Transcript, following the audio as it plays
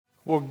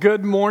Well,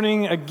 good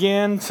morning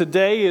again.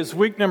 Today is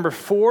week number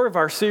 4 of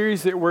our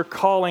series that we're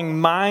calling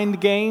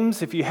Mind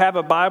Games. If you have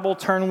a Bible,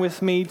 turn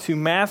with me to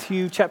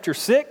Matthew chapter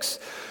 6.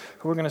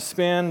 We're going to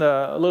spend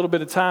a little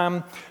bit of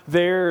time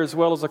there as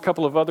well as a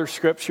couple of other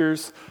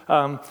scriptures.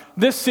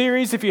 This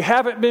series, if you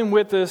haven't been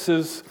with us,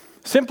 is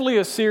simply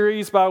a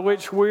series by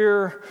which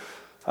we're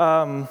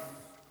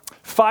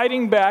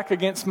fighting back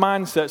against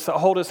mindsets that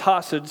hold us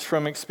hostage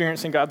from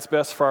experiencing God's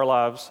best for our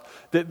lives.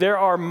 That there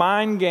are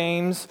mind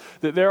games,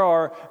 that there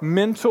are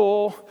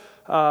mental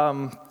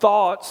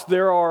thoughts,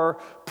 there are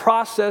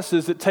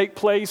processes that take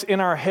place in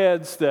our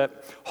heads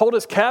that hold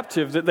us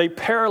captive, that they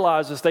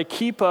paralyze us, they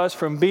keep us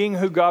from being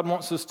who God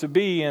wants us to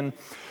be. And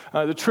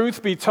the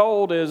truth be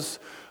told is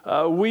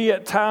we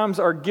at times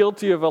are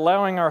guilty of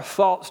allowing our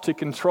thoughts to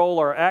control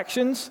our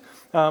actions.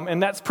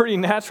 And that's pretty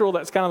natural.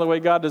 That's kind of the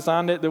way God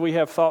designed it, that we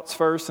have thoughts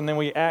first and then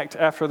we act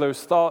after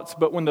those thoughts.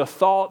 But when the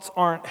thoughts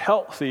aren't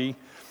healthy,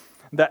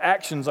 the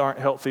actions aren't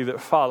healthy that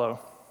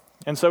follow.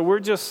 And so we're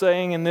just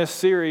saying in this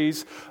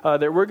series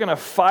that we're going to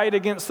fight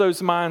against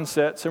those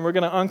mindsets and we're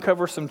going to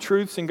uncover some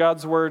truths in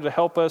God's Word to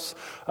help us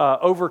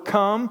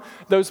overcome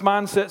those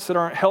mindsets that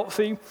aren't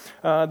healthy.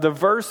 The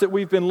verse that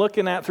we've been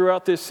looking at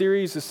throughout this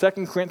series is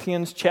 2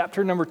 Corinthians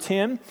chapter number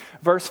 10,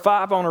 verse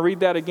 5. I want to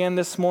read that again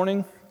this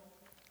morning.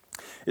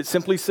 It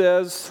simply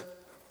says,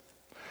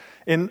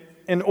 in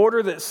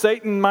order that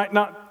Satan might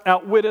not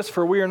outwit us,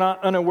 for we are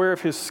not unaware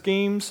of his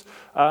schemes.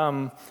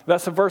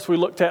 That's a verse we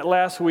looked at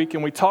last week,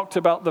 and we talked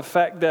about the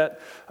fact that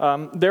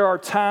there are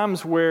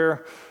times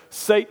where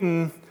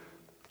Satan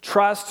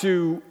tries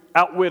to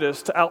outwit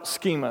us, to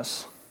out-scheme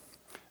us.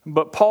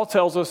 But Paul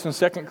tells us in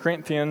 2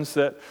 Corinthians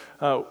that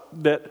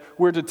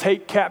we're to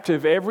take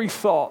captive every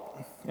thought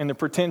and the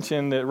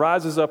pretension that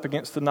rises up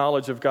against the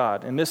knowledge of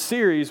God. In this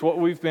series, what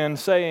we've been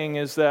saying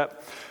is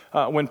that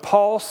when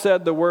Paul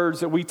said the words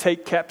that we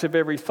take captive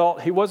every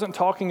thought, he wasn't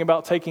talking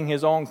about taking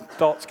his own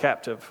thoughts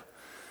captive.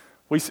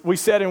 We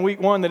said in week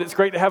 1 that it's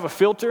great to have a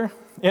filter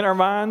in our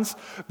minds,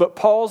 but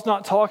Paul's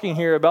not talking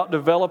here about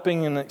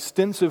developing an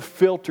extensive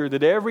filter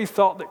that every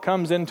thought that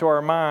comes into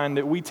our mind,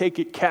 that we take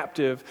it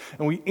captive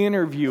and we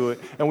interview it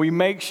and we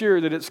make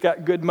sure that it's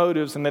got good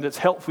motives and that it's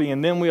healthy,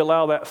 and then we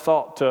allow that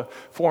thought to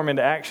form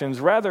into actions.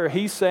 Rather,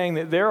 he's saying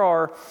that there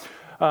are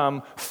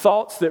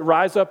thoughts that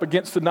rise up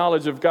against the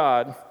knowledge of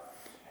God.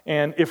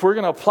 And if we're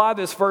going to apply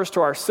this verse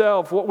to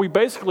ourselves, what we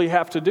basically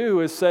have to do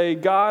is say,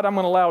 God, I'm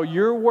going to allow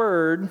your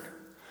word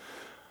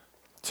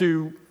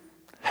to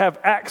have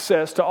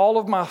access to all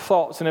of my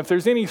thoughts. And if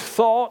there's any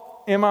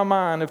thought in my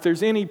mind, if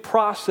there's any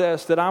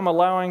process that I'm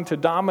allowing to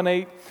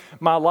dominate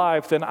my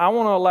life, then I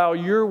want to allow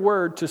your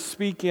word to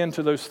speak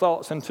into those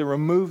thoughts and to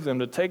remove them,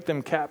 to take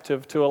them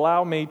captive, to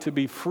allow me to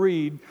be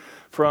freed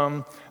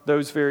from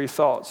those very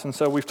thoughts. And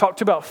so we've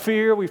talked about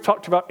fear, we've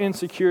talked about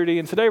insecurity,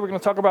 and today we're going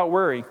to talk about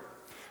worry.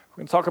 We're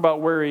going to talk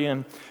about worry.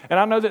 And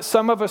I know that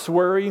some of us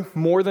worry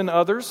more than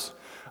others.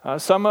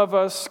 Some of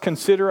us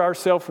consider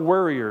ourselves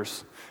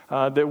worriers.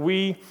 I've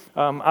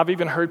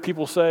even heard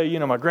people say,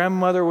 my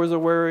grandmother was a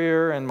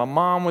worrier and my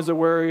mom was a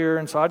worrier,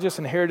 and so I just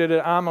inherited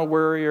it. I'm a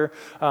worrier.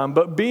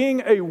 But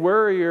being a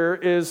worrier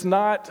is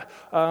not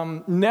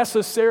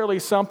necessarily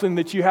something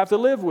that you have to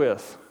live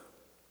with.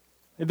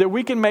 That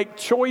we can make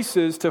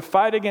choices to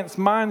fight against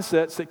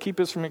mindsets that keep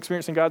us from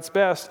experiencing God's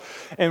best.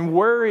 And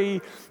worry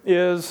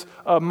is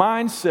a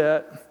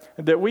mindset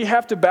that we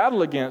have to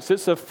battle against.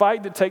 It's a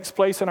fight that takes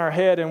place in our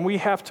head, and we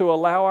have to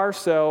allow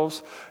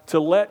ourselves to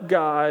let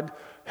God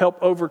help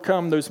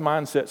overcome those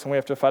mindsets, and we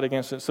have to fight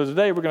against it. So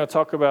today we're going to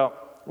talk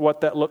about what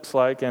that looks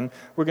like, and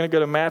we're going to go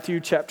to Matthew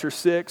chapter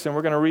 6, and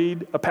we're going to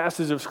read a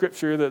passage of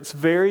Scripture that's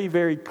very,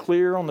 very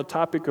clear on the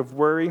topic of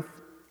worry.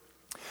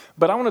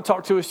 But I want to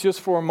talk to us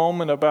just for a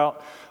moment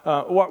about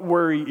what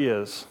worry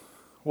is.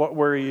 What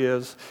worry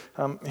is.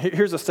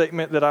 Here's a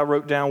statement that I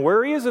wrote down.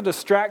 Worry is a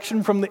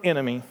distraction from the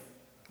enemy.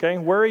 Okay?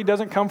 Worry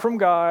doesn't come from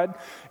God.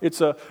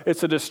 It's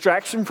a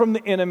distraction from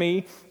the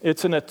enemy.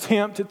 It's an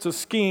attempt, it's a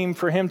scheme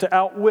for him to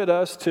outwit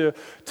us, to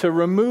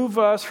remove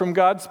us from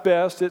God's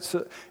best. It's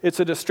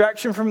a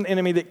distraction from the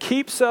enemy that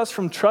keeps us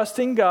from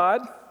trusting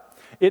God.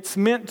 It's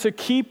meant to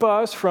keep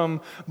us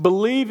from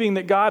believing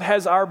that God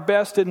has our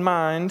best in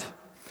mind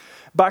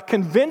by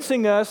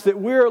convincing us that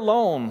we're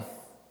alone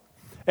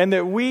and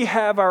that we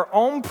have our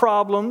own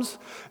problems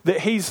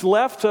that he's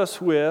left us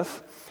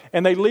with,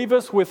 and they leave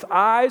us with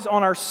eyes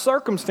on our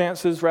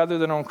circumstances rather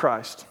than on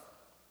Christ.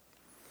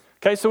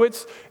 Okay, so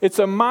it's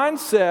a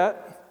mindset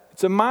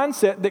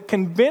that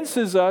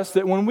convinces us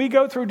that when we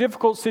go through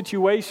difficult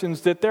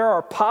situations that there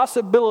are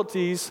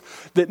possibilities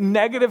that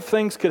negative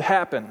things could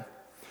happen.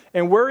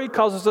 And worry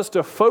causes us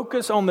to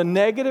focus on the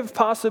negative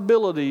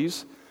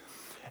possibilities,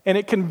 and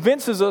it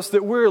convinces us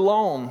that we're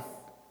alone,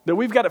 that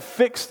we've got to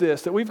fix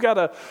this, that we've got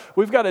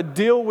to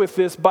deal with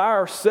this by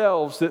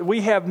ourselves, that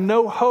we have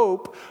no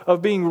hope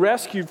of being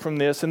rescued from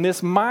this. And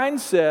this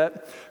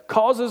mindset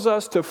causes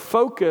us to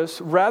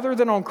focus, rather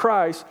than on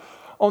Christ,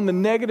 on the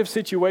negative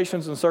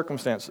situations and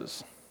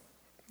circumstances.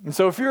 And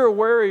so if you're a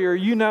worrier,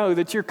 you know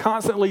that you're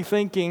constantly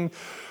thinking,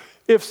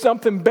 if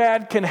something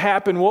bad can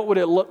happen, what would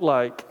it look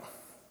like?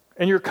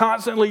 And you're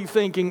constantly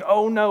thinking,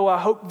 oh no, I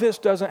hope this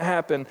doesn't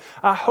happen.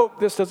 I hope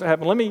this doesn't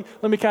happen. Let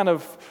me kind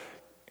of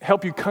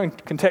help you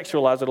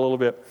contextualize it a little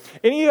bit.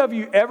 Any of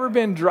you ever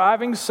been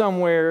driving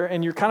somewhere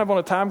and you're kind of on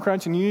a time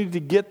crunch and you need to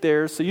get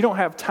there so you don't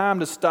have time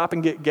to stop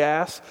and get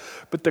gas,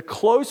 but the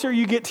closer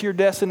you get to your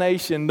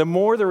destination, the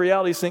more the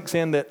reality sinks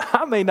in that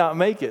I may not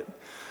make it.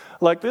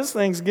 Like this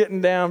thing's getting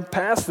down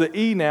past the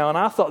E now, and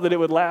I thought that it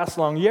would last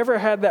long. You ever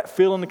had that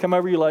feeling to come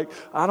over you like,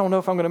 I don't know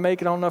if I'm going to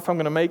make it, I don't know if I'm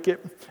going to make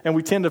it? And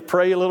we tend to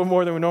pray a little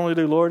more than we normally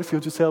do. Lord, if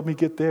you'll just help me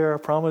get there, I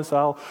promise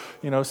I'll,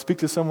 speak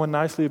to someone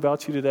nicely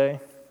about you today.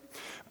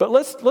 But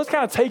let's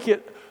kind of take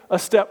it a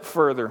step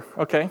further,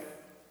 okay?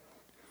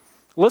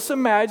 Let's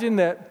imagine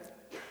that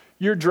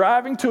you're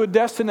driving to a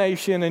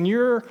destination and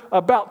you're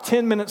about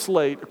 10 minutes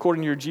late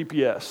according to your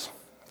GPS.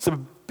 It's a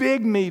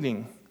big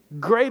meeting.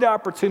 Great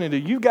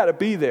opportunity. You've got to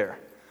be there.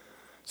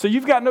 So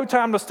you've got no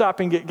time to stop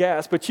and get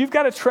gas, but you've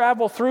got to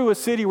travel through a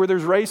city where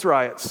there's race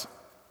riots.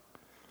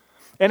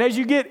 And as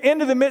you get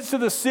into the midst of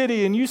the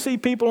city and you see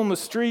people on the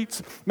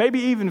streets, maybe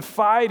even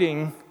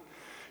fighting,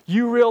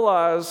 you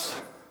realize,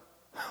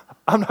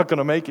 I'm not going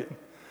to make it.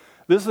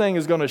 This thing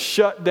is going to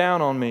shut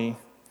down on me.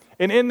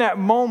 And in that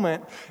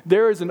moment,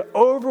 there is an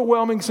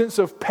overwhelming sense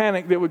of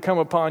panic that would come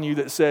upon you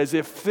that says,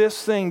 if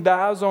this thing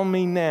dies on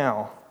me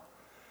now,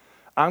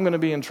 I'm going to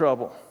be in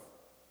trouble.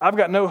 I've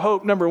got no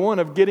hope, number one,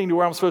 of getting to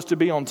where I'm supposed to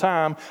be on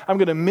time. I'm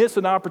going to miss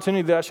an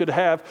opportunity that I should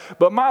have,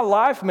 but my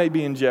life may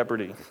be in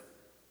jeopardy.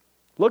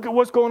 Look at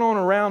what's going on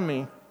around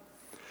me.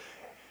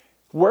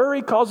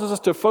 Worry causes us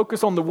to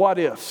focus on the what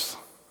ifs.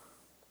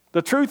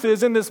 The truth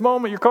is, in this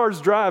moment, your car's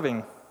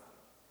driving.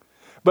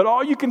 But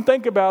all you can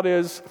think about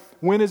is,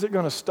 when is it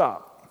going to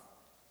stop?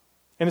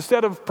 And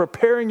instead of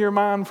preparing your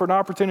mind for an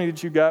opportunity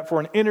that you got, for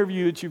an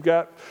interview that you've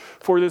got,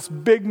 for this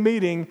big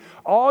meeting,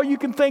 all you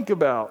can think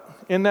about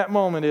in that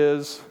moment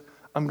is,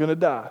 I'm going to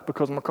die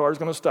because my car is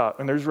going to stop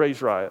and there's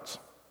race riots.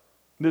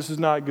 This is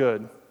not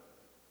good.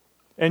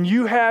 And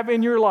you have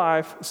in your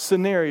life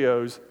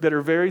scenarios that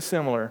are very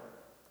similar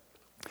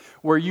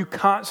where you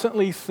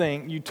constantly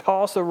think, you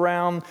toss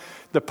around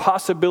the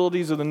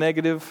possibilities of the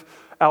negative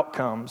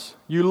outcomes.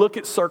 You look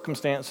at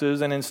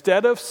circumstances, and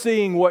instead of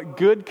seeing what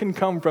good can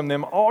come from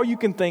them, all you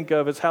can think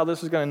of is how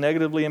this is going to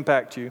negatively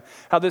impact you,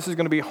 how this is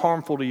going to be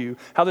harmful to you,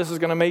 how this is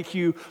going to make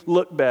you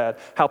look bad,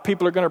 how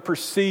people are going to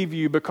perceive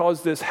you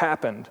because this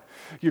happened.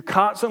 You're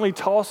constantly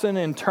tossing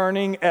and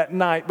turning at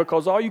night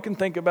because all you can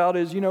think about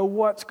is,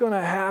 what's going to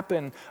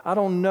happen? I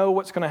don't know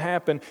what's going to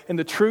happen. And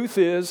the truth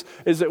is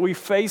that we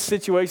face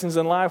situations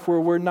in life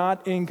where we're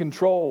not in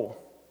control,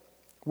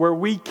 where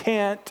we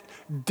can't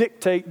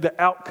dictate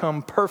the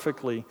outcome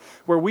perfectly,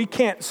 where we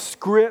can't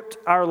script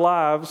our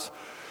lives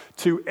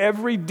to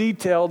every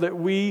detail that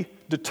we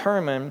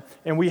determine,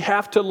 and we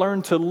have to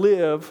learn to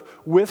live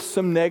with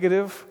some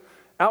negative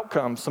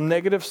outcomes, some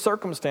negative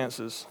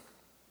circumstances.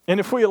 And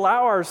if we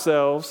allow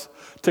ourselves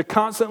to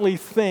constantly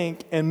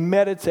think and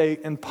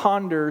meditate and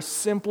ponder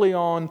simply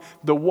on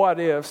the what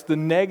ifs, the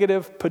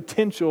negative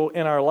potential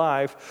in our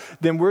life,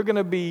 then we're going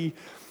to be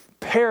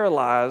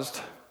paralyzed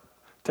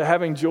to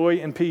having joy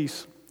and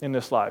peace in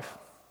this life.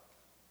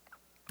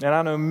 And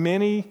I know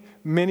many,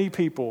 many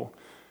people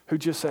who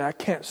just say, I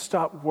can't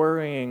stop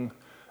worrying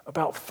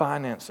about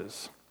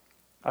finances.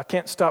 I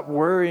can't stop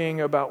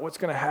worrying about what's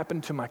going to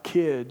happen to my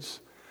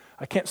kids.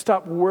 I can't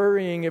stop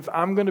worrying if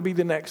I'm going to be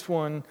the next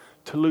one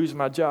to lose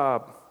my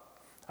job.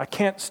 I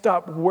can't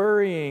stop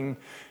worrying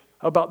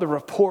about the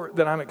report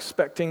that I'm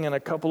expecting in a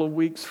couple of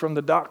weeks from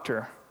the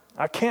doctor.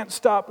 I can't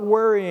stop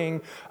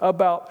worrying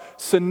about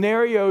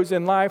scenarios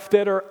in life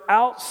that are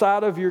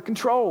outside of your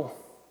control.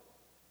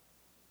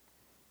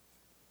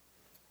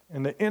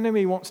 And the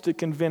enemy wants to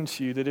convince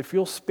you that if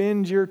you'll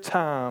spend your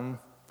time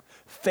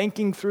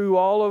thinking through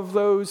all of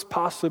those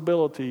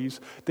possibilities,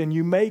 then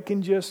you may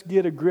can just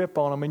get a grip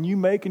on them and you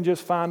may can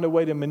just find a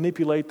way to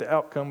manipulate the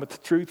outcome. But the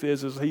truth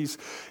is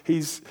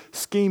he's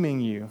scheming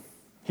you.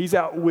 He's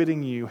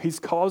outwitting you. He's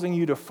causing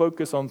you to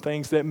focus on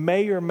things that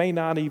may or may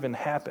not even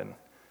happen.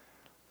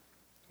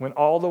 When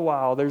all the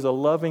while there's a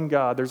loving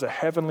God, there's a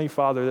heavenly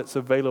Father that's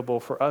available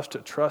for us to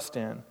trust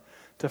in,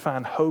 to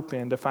find hope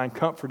in, to find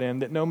comfort in,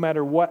 that no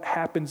matter what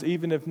happens,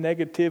 even if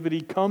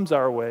negativity comes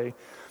our way,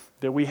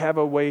 that we have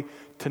a way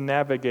to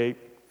navigate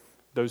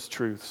those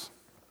truths.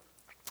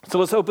 So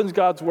let's open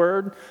God's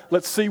Word.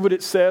 Let's see what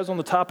it says on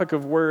the topic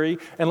of worry,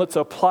 and let's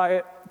apply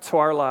it to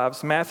our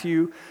lives.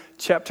 Matthew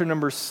chapter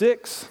number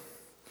 6,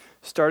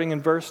 starting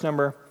in verse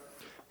number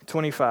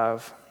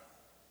 25.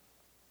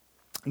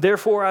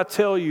 Therefore I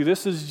tell you,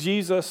 this is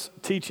Jesus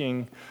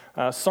teaching,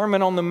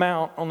 Sermon on the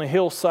Mount on the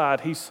hillside.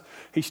 He's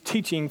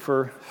teaching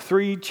for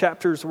 3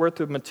 chapters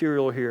worth of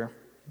material here.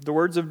 The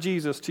words of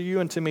Jesus to you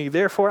and to me.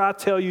 Therefore I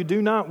tell you,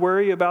 do not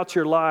worry about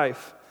your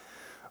life,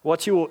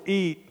 what you will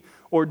eat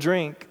or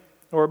drink,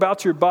 or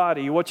about your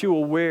body, what you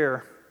will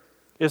wear.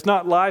 Is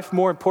not life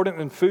more important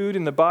than food,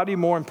 and the body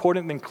more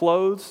important than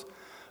clothes?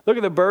 Look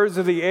at the birds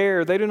of the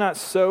air. They do not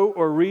sow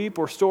or reap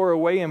or store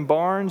away in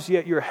barns,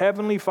 yet your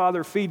heavenly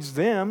Father feeds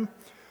them.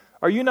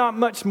 Are you not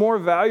much more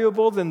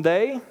valuable than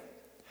they?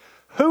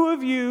 Who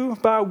of you,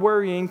 by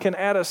worrying, can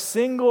add a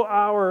single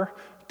hour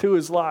to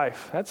his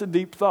life? That's a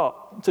deep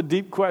thought. It's a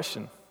deep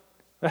question.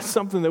 That's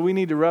something that we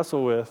need to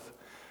wrestle with.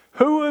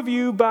 Who of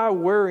you, by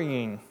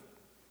worrying,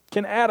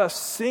 can add a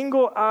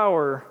single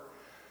hour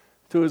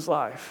to his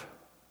life?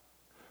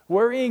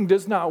 Worrying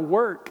does not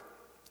work.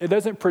 It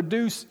doesn't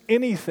produce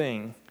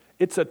anything.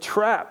 It's a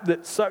trap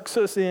that sucks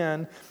us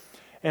in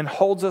and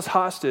holds us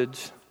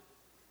hostage.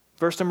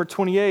 Verse number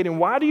 28, and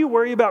why do you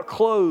worry about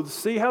clothes?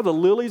 See how the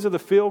lilies of the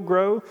field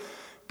grow?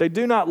 They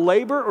do not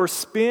labor or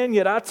spin,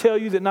 yet I tell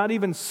you that not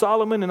even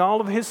Solomon in all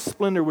of his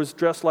splendor was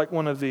dressed like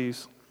one of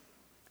these.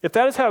 If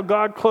that is how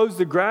God clothes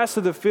the grass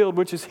of the field,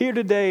 which is here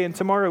today and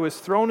tomorrow is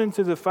thrown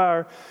into the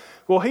fire,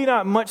 will he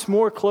not much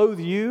more clothe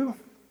you?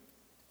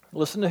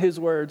 Listen to his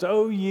words,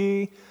 O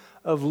ye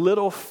of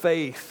little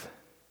faith.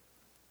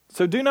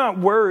 So do not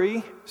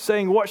worry,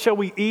 saying, what shall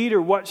we eat,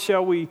 or what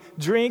shall we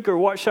drink, or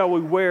what shall we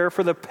wear?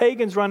 For the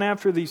pagans run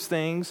after these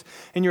things,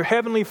 and your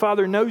heavenly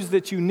Father knows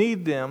that you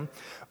need them.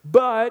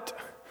 But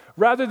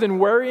rather than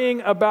worrying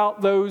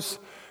about those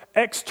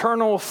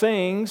external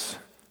things,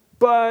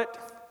 but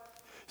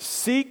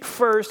seek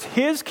first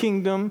his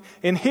kingdom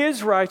and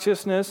his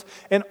righteousness,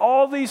 and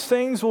all these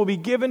things will be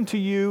given to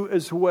you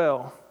as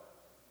well.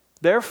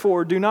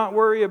 Therefore, do not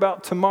worry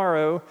about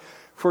tomorrow,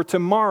 for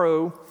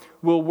tomorrow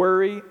will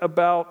worry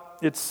about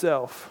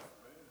itself.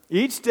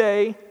 Each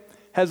day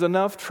has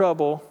enough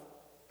trouble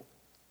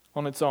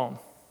on its own.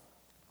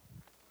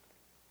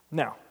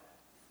 Now,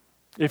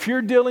 if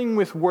you're dealing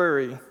with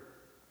worry,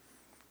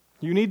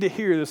 you need to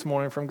hear this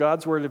morning from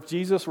God's word. If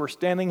Jesus were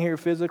standing here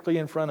physically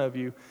in front of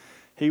you,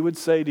 he would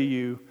say to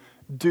you,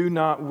 do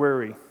not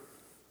worry.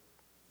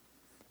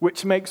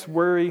 Which makes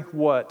worry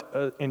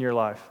what in your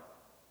life?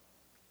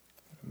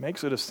 It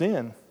makes it a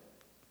sin.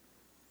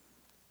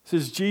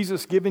 This is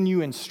Jesus giving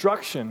you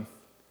instruction.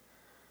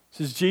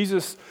 This is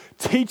Jesus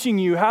teaching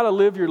you how to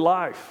live your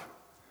life.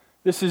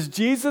 This is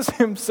Jesus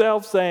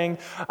himself saying,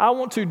 I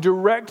want to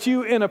direct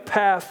you in a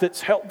path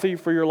that's healthy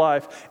for your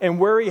life, and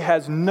worry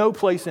has no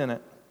place in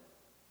it.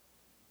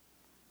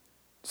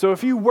 So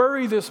if you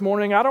worry this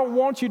morning, I don't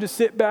want you to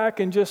sit back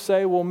and just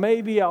say, well,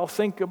 maybe I'll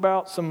think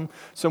about some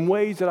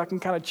ways that I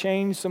can kind of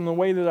change some of the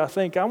way that I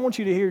think. I want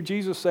you to hear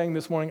Jesus saying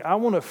this morning, I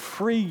want to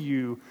free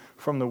you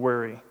from the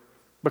worry.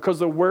 Because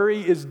the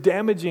worry is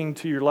damaging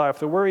to your life.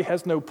 The worry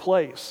has no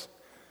place.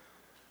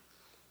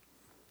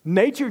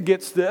 Nature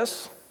gets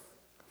this.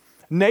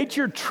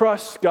 Nature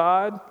trusts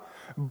God.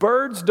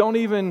 Birds don't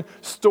even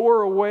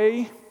store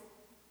away.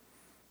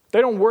 They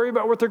don't worry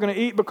about what they're going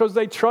to eat because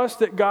they trust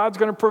that God's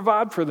going to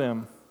provide for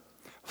them.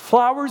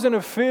 Flowers in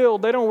a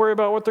field, they don't worry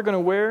about what they're going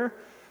to wear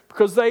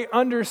because they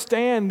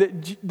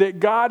understand that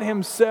God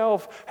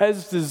himself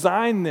has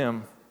designed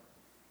them.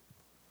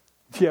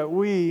 Yet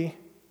we,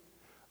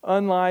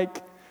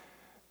 unlike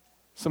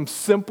some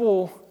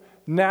simple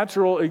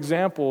natural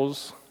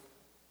examples,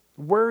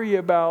 worry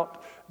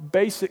about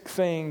basic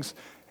things,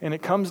 and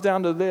it comes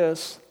down to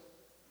this,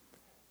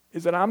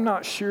 is that I'm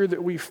not sure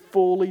that we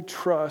fully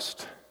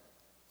trust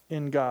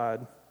in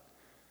God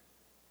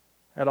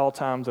at all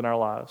times in our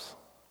lives.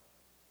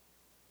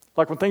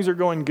 Like when things are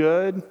going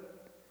good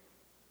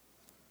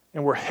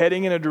and we're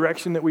heading in a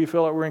direction that we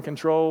feel like we're in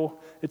control,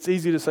 it's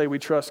easy to say we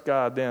trust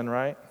God then,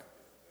 right?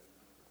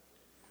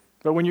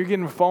 But when you're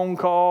getting phone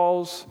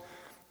calls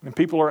and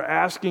people are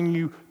asking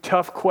you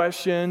tough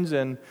questions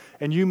and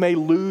you may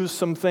lose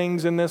some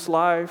things in this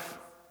life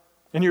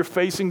and you're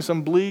facing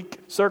some bleak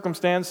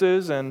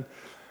circumstances and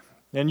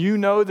you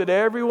know that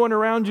everyone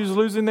around you is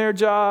losing their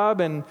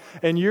job and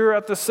you're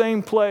at the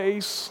same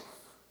place,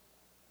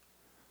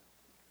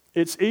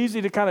 it's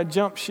easy to kind of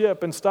jump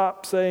ship and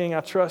stop saying,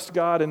 I trust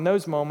God in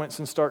those moments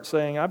and start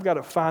saying, I've got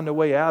to find a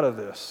way out of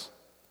this.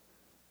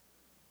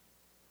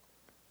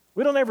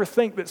 We don't ever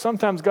think that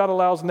sometimes God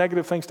allows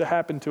negative things to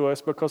happen to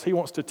us because he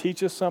wants to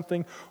teach us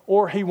something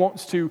or he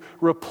wants to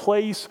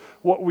replace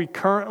what we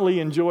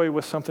currently enjoy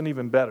with something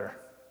even better.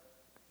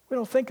 We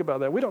don't think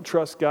about that. We don't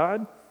trust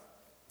God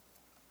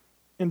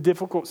in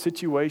difficult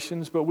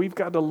situations, but we've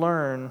got to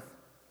learn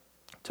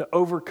to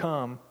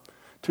overcome,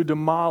 to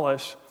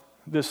demolish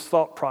this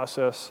thought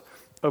process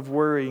of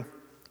worry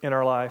in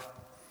our life.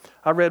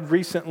 I read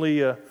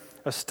recently a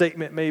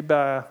statement made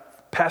by a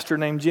pastor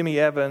named Jimmy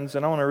Evans,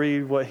 and I want to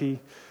read what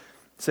he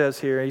says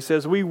here. He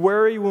says, we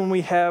worry when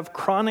we have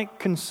chronic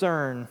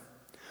concern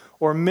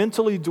or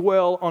mentally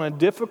dwell on a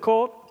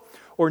difficult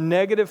or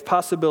negative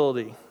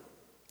possibility.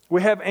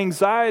 We have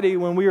anxiety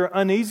when we are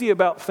uneasy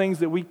about things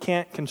that we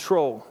can't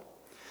control.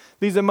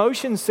 These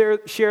emotions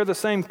share the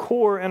same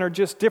core and are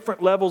just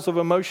different levels of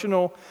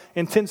emotional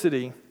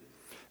intensity.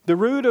 The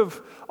root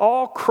of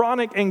all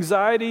chronic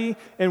anxiety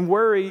and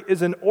worry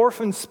is an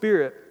orphan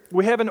spirit.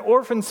 We have an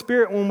orphan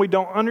spirit when we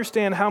don't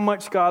understand how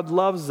much God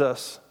loves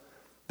us,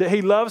 that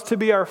he loves to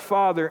be our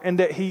Father, and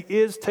that he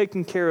is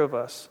taking care of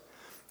us.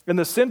 And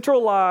the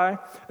central lie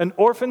an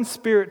orphan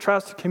spirit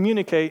tries to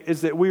communicate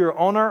is that we are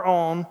on our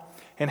own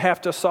and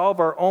have to solve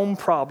our own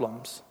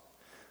problems.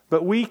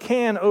 But we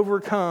can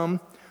overcome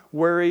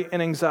worry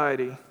and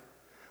anxiety.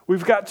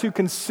 We've got to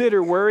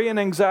consider worry and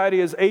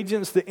anxiety as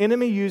agents the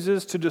enemy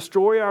uses to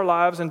destroy our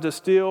lives and to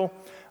steal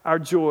our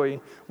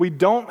joy. We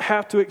don't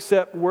have to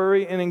accept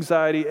worry and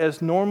anxiety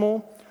as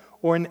normal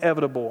or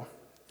inevitable.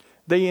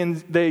 They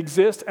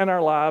exist in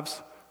our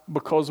lives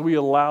because we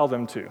allow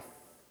them to.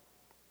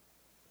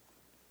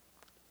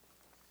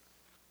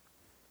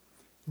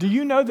 Do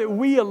you know that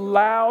we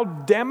allow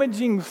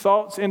damaging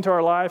thoughts into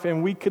our life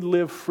and we could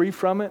live free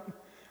from it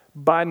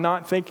by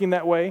not thinking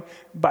that way,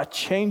 by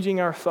changing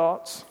our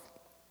thoughts?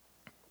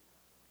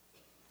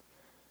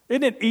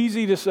 Isn't it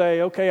easy to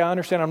say, okay, I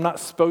understand I'm not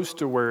supposed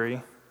to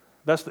worry.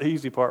 That's the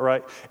easy part,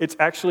 right? It's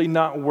actually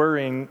not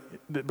worrying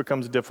that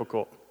becomes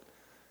difficult.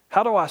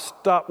 How do I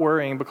stop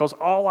worrying? Because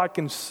all I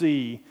can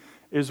see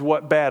is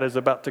what bad is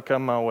about to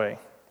come my way.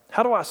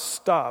 How do I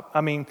stop?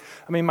 I mean,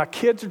 my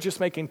kids are just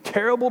making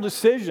terrible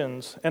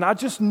decisions, and I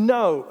just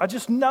know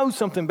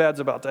something bad's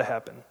about to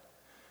happen.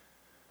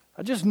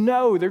 I just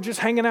know they're just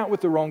hanging out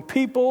with the wrong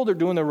people, they're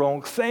doing the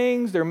wrong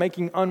things, they're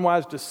making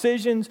unwise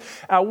decisions.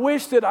 I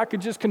wish that I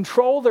could just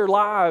control their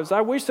lives.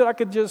 I wish that I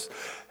could just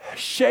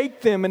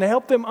shake them and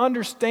help them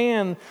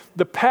understand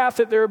the path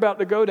that they're about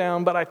to go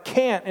down, but I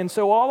can't. And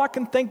so all I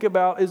can think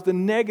about is the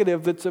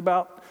negative that's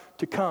about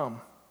to come.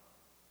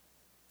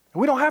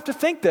 We don't have to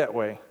think that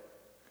way.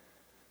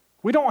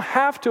 We don't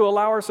have to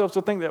allow ourselves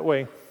to think that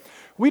way.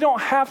 We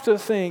don't have to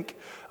think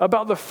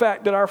about the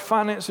fact that our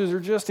finances are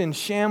just in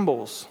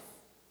shambles.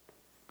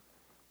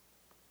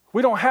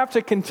 We don't have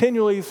to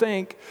continually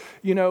think,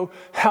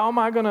 how am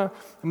I going to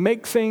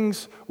make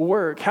things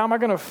work? How am I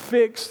going to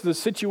fix the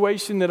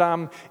situation that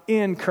I'm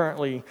in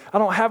currently? I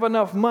don't have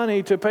enough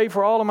money to pay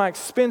for all of my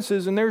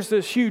expenses, and there's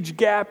this huge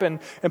gap,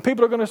 and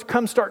people are going to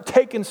come start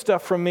taking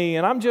stuff from me,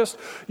 and I'm just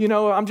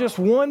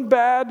one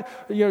bad,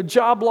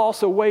 job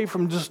loss away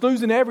from just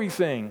losing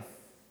everything.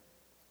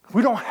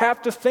 We don't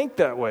have to think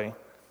that way.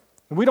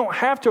 We don't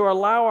have to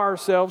allow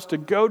ourselves to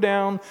go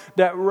down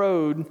that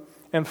road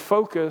and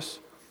focus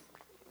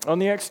on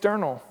the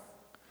external.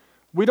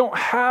 We don't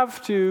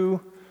have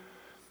to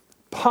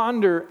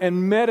ponder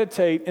and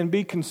meditate and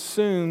be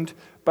consumed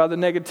by the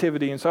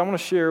negativity. And so I want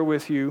to share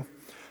with you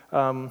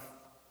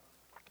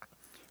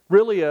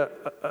really a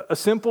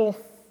simple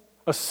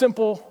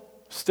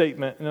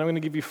statement. And I'm going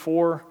to give you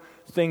 4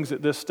 things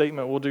that this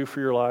statement will do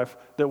for your life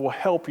that will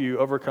help you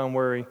overcome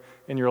worry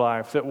in your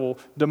life, that will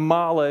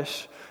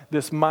demolish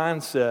this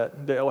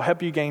mindset, that will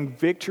help you gain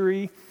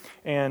victory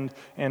and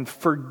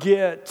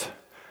forget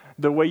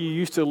the way you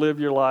used to live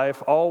your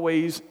life,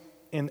 always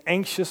in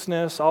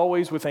anxiousness,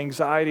 always with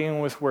anxiety and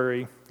with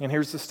worry. And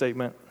here's the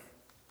statement.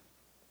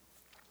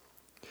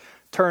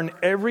 Turn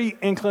every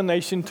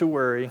inclination to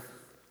worry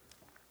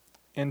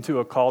into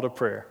a call to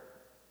prayer.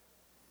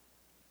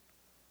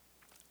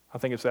 I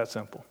think it's that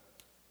simple.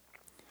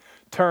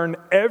 Turn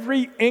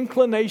every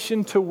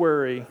inclination to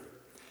worry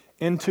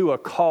into a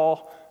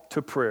call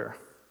to prayer.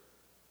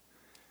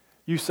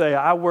 You say,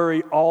 I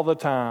worry all the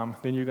time,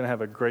 then you're going to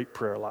have a great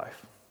prayer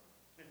life.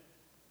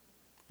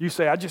 You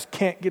say, I just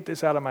can't get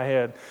this out of my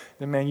head.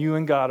 Then, man, you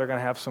and God are going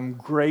to have some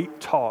great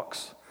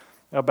talks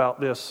about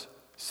this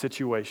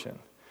situation.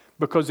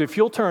 Because if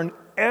you'll turn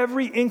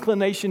every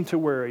inclination to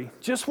worry,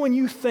 just when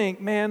you think,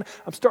 man,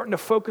 I'm starting to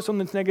focus on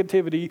this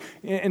negativity,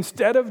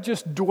 instead of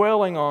just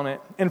dwelling on it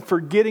and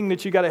forgetting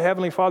that you got a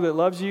Heavenly Father that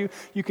loves you,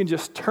 you can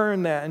just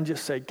turn that and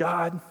just say,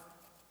 God,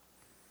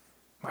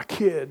 my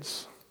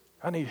kids,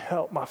 I need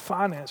help. My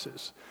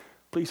finances,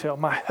 please help.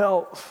 My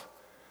health,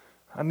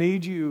 I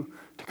need you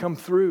to come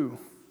through.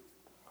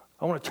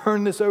 I want to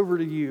turn this over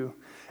to you.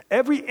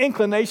 Every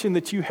inclination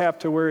that you have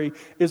to worry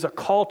is a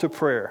call to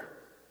prayer.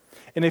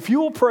 And if you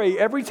will pray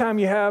every time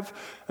you have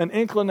an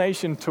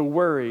inclination to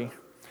worry,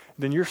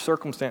 then your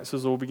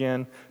circumstances will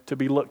begin to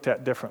be looked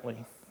at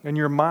differently. And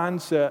your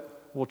mindset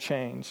will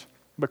change.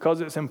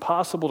 Because it's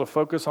impossible to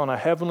focus on a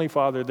Heavenly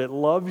Father that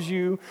loves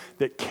you,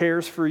 that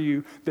cares for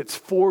you, that's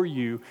for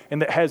you,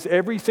 and that has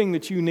everything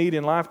that you need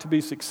in life to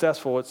be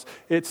successful.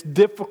 It's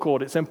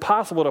difficult, it's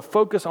impossible to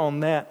focus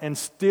on that and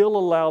still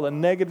allow the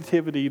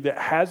negativity that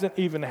hasn't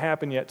even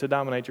happened yet to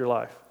dominate your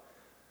life.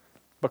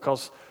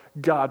 Because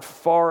God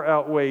far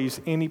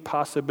outweighs any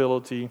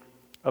possibility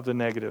of the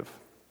negative.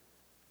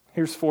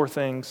 Here's 4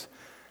 things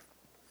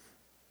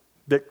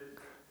that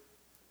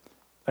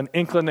an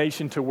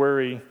inclination to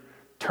worry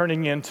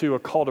turning into a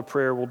call to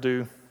prayer will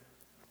do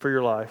for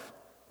your life.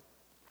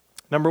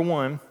 Number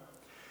 1,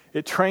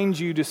 it trains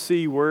you to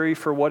see worry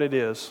for what it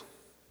is.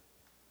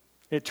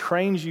 It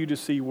trains you to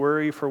see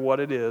worry for what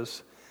it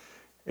is.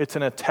 It's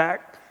an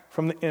attack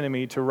from the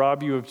enemy to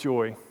rob you of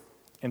joy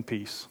and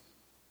peace.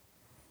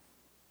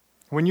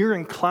 When you're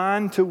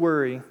inclined to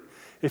worry,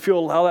 if you'll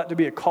allow that to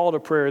be a call to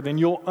prayer, then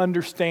you'll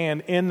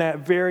understand in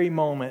that very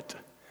moment,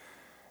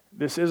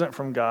 this isn't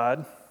from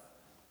God.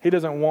 He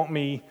doesn't want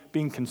me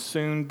being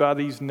consumed by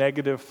these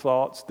negative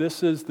thoughts.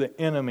 This is the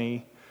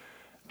enemy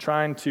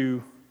trying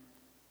to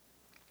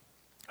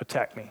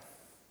attack me.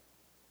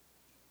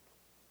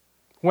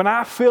 When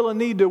I feel a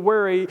need to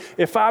worry,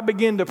 if I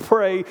begin to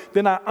pray,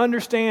 then I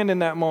understand in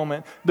that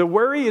moment the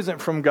worry isn't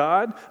from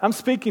God. I'm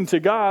speaking to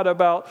God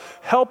about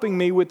helping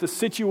me with the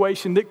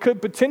situation that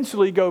could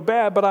potentially go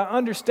bad, but I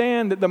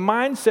understand that the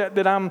mindset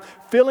that I'm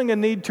feeling a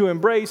need to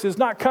embrace is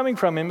not coming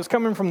from Him, it's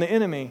coming from the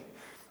enemy.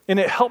 And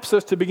it helps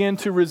us to begin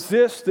to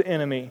resist the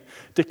enemy,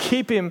 to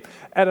keep him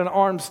at an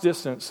arm's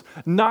distance,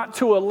 not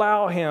to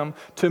allow him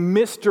to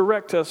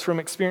misdirect us from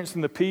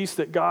experiencing the peace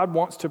that God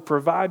wants to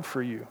provide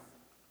for you.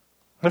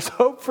 There's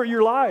hope for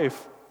your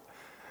life.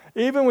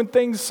 Even when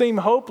things seem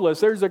hopeless,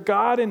 there's a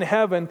God in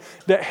heaven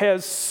that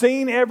has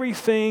seen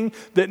everything,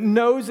 that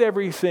knows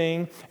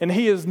everything, and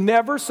He is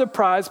never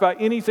surprised by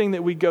anything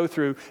that we go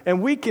through.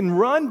 And we can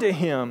run to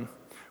Him.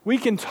 We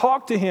can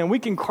talk to Him. We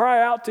can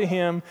cry out to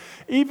Him,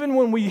 even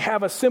when we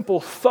have a simple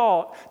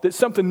thought that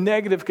something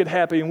negative could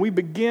happen, and we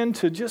begin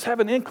to just have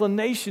an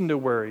inclination to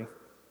worry.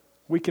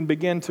 We can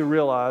begin to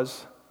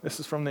realize this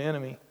is from the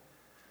enemy.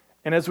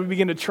 And as we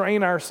begin to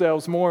train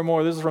ourselves more and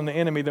more, this is from the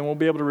enemy, then we'll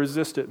be able to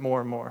resist it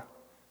more and more.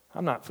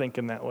 I'm not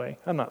thinking that way.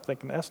 I'm not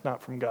thinking that's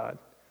not from God.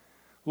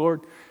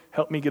 Lord,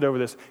 help me get over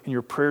this. And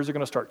your prayers are going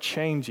to start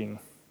changing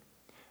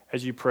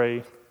as you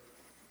pray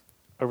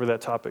over that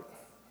topic.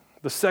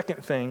 The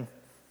second thing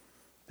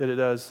that it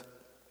does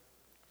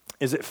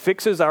is it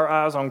fixes our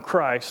eyes on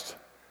Christ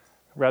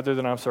rather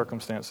than on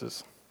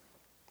circumstances.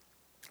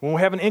 When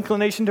we have an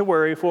inclination to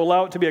worry, if we'll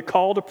allow it to be a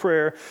call to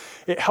prayer,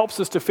 it helps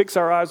us to fix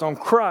our eyes on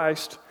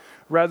Christ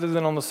rather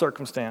than on the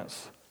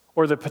circumstance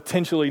or the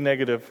potentially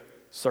negative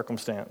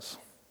circumstance.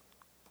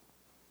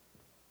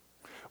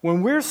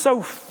 When we're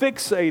so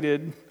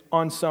fixated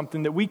on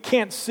something that we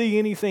can't see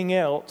anything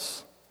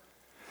else,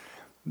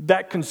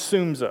 that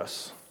consumes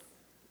us.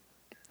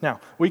 Now,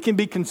 we can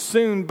be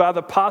consumed by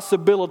the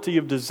possibility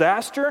of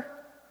disaster,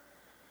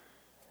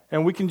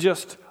 and we can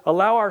just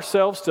allow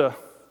ourselves to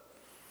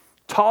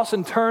toss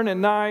and turn at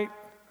night,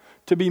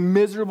 to be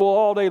miserable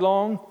all day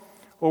long,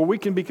 or we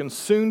can be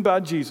consumed by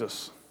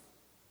Jesus,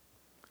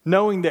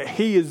 knowing that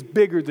He is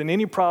bigger than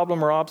any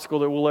problem or obstacle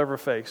that we'll ever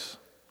face.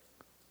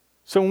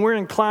 So when we're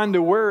inclined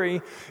to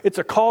worry, it's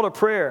a call to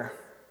prayer.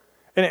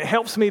 And it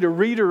helps me to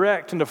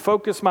redirect and to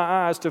focus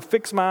my eyes, to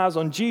fix my eyes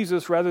on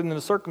Jesus rather than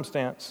the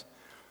circumstance.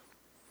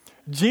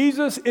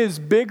 Jesus is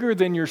bigger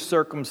than your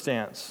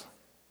circumstance.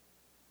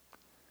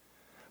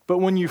 But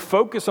when you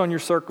focus on your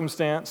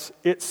circumstance,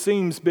 it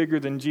seems bigger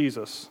than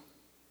Jesus.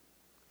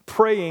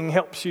 Praying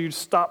helps you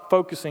stop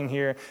focusing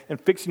here and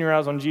fixing your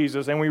eyes on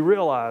Jesus. And we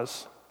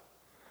realize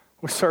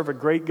we serve a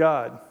great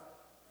God.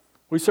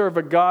 We serve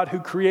a God who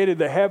created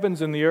the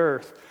heavens and the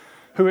earth,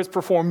 who has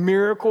performed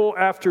miracle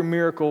after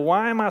miracle.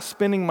 Why am I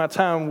spending my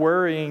time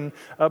worrying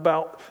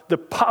about the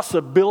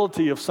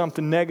possibility of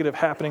something negative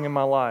happening in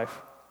my life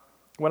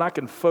when I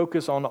can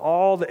focus on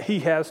all that He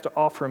has to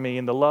offer me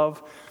and the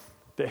love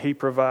that He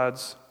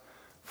provides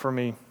for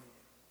me?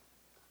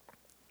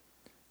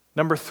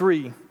 Number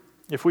 3,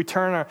 if we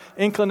turn our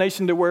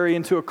inclination to worry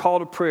into a call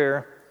to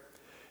prayer,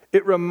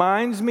 it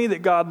reminds me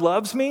that God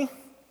loves me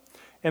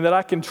and that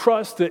I can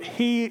trust that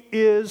He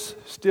is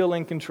still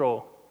in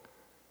control.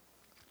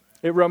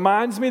 It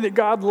reminds me that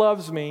God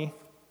loves me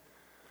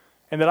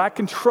and that I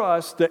can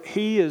trust that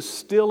He is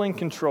still in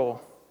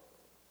control.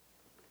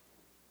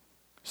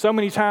 So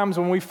many times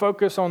when we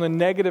focus on the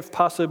negative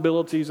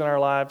possibilities in our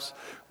lives,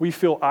 we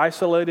feel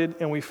isolated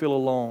and we feel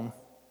alone.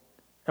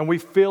 And we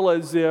feel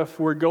as if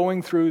we're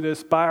going through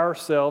this by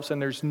ourselves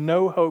and there's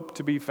no hope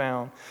to be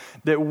found.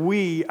 That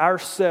we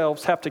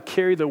ourselves have to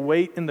carry the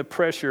weight and the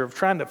pressure of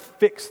trying to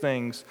fix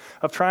things,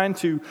 of trying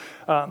to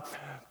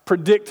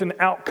predict an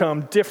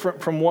outcome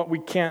different from what we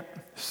can't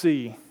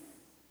see.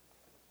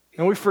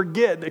 And we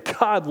forget that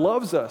God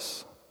loves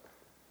us.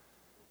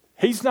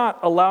 He's not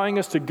allowing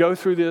us to go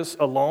through this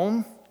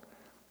alone.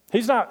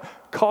 He's not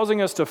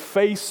causing us to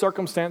face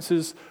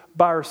circumstances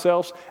by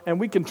ourselves. And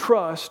we can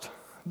trust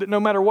that no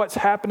matter what's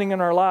happening in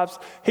our lives,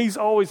 He's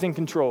always in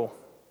control.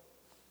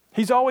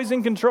 He's always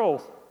in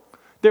control.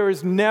 There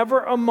is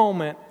never a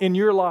moment in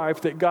your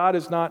life that God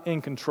is not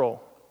in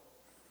control.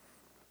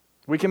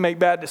 We can make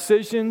bad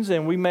decisions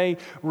and we may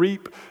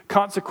reap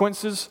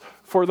consequences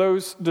for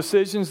those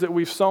decisions that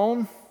we've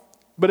sown,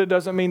 but it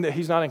doesn't mean that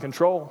He's not in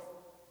control.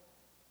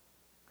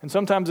 And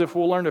sometimes if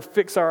we'll learn to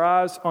fix our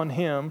eyes on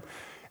Him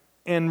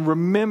and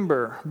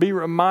be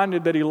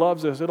reminded that He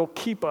loves us, it'll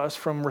keep us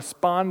from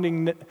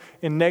responding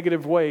in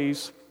negative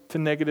ways to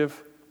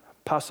negative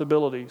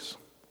possibilities.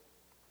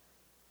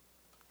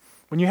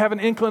 When you have an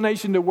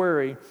inclination to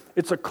worry,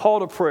 it's a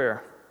call to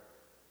prayer.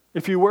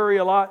 If you worry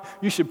a lot,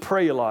 you should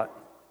pray a lot.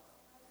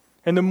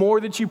 And the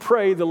more that you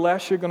pray, the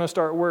less you're going to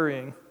start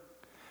worrying.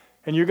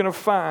 And you're going to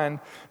find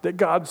that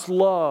God's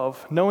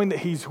love, knowing that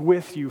He's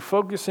with you,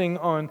 focusing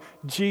on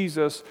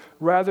Jesus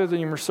rather than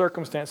your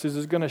circumstances,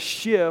 is going to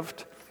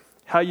shift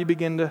how you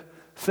begin to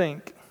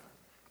think.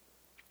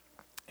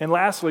 And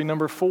lastly,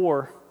 number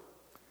 4,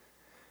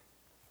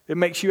 it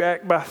makes you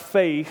act by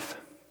faith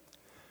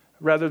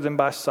rather than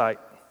by sight.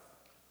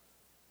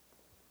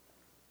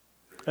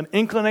 An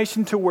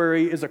inclination to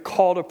worry is a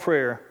call to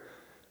prayer.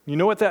 You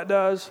know what that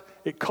does?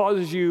 It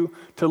causes you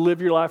to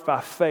live your life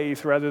by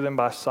faith rather than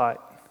by sight.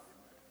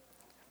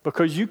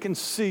 Because you can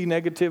see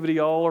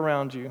negativity all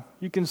around you.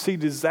 You can see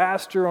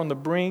disaster on the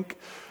brink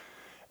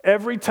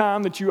every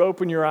time that you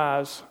open your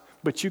eyes,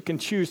 but you can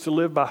choose to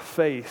live by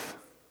faith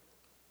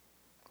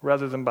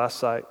rather than by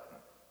sight.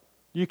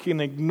 You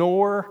can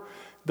ignore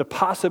the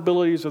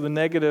possibilities of the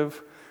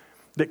negative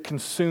that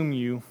consume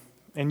you,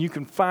 and you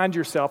can find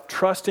yourself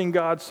trusting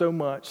God so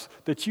much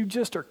that you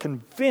just are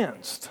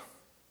convinced.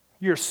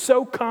 You're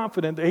so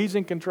confident that He's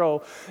in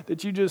control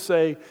that you just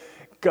say,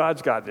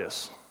 God's got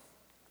this.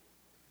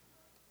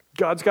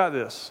 God's got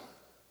this.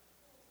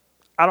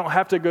 I don't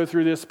have to go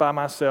through this by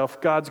myself.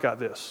 God's got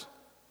this.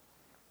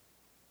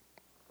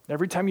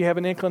 Every time you have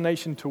an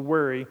inclination to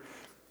worry,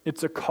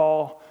 it's a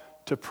call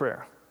to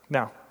prayer.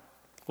 Now,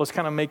 let's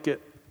kind of make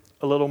it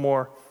a little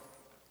more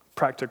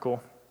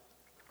practical.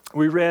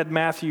 We read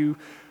Matthew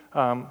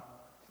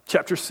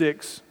chapter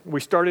 6. We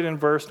started in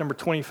verse number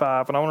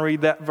 25, and I want to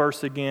read that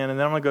verse again, and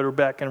then I'm going to go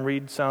back and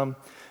read some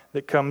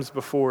that comes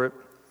before it.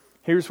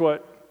 Here's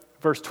what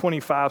verse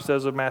 25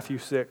 says of Matthew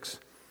 6.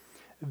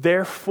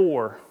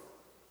 Therefore,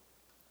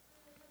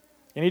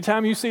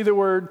 anytime you see the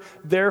word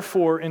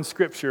therefore in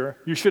Scripture,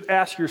 you should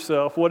ask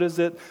yourself, what is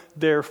it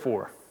there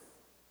for?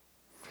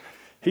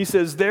 He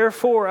says,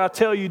 therefore, I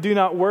tell you, do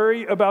not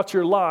worry about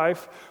your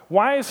life.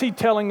 Why is he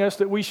telling us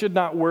that we should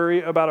not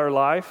worry about our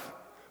life?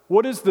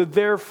 What is the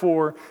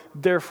therefore?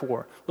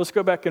 Let's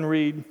go back and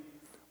read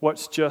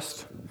what's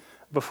just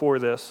before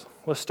this.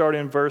 Let's start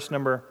in verse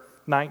number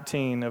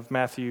 19 of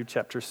Matthew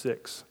chapter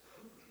 6.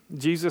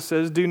 Jesus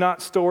says, do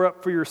not store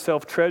up for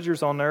yourself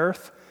treasures on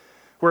earth,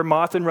 where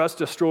moth and rust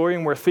destroy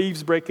and where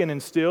thieves break in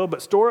and steal,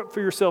 but store up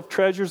for yourself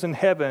treasures in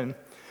heaven,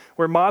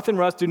 where moth and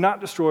rust do not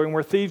destroy and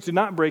where thieves do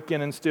not break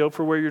in and steal.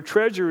 For where your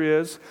treasure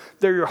is,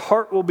 there your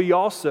heart will be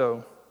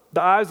also.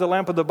 The eye is the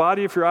lamp of the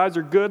body. If your eyes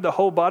are good, the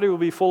whole body will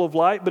be full of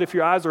light. But if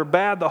your eyes are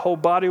bad, the whole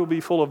body will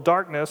be full of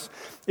darkness.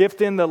 If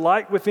then the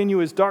light within you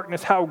is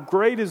darkness, how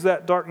great is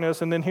that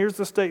darkness? And then here's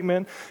the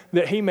statement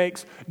that he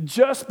makes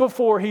just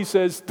before he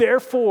says,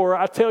 therefore,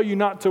 I tell you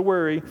not to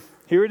worry.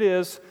 Here it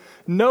is.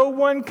 No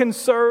one can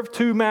serve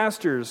two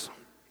masters.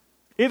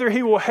 Either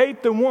he will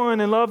hate the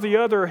one and love the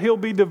other, or he'll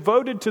be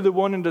devoted to the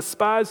one and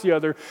despise the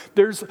other.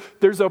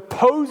 There's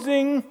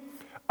opposing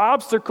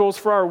obstacles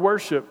for our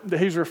worship that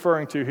he's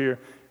referring to here.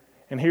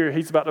 And here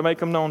he's about to make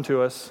them known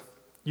to us.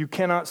 You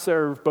cannot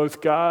serve both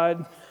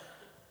God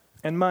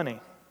and money.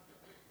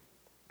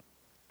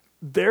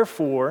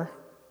 Therefore,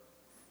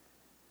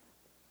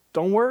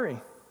 don't worry.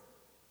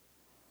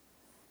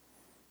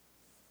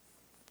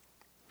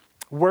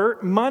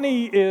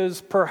 Money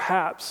is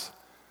perhaps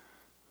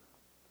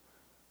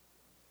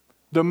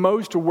the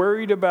most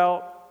worried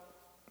about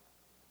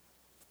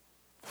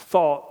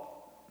thought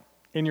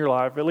in your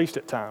life, at least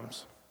at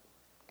times.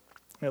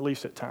 At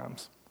least at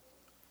times.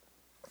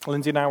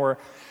 Lindsay and I were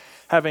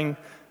having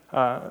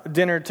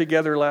dinner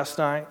together last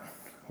night.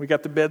 We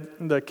got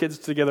the kids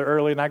together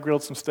early, and I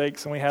grilled some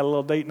steaks, and we had a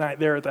little date night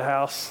there at the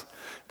house.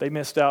 They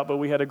missed out, but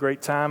we had a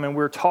great time, and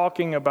we're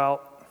talking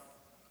about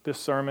this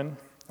sermon,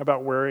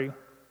 about worry.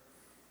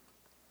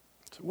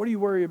 So what do you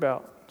worry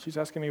about? She's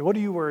asking me, what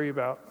do you worry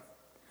about?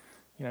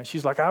 You know,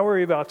 she's like, I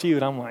worry about you,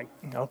 and I'm like,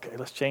 okay,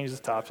 let's change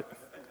this topic.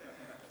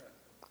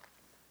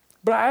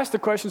 But I asked the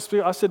question,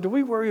 I said, do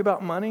we worry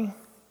about money?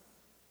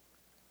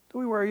 Do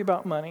we worry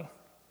about money?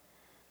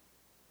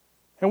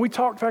 And we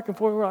talked back and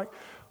forth. We're like,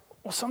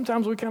 well,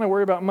 sometimes we kind of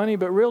worry about money,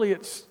 but really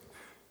it's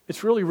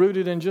really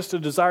rooted in just a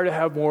desire to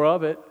have more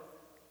of it.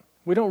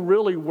 We don't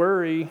really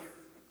worry,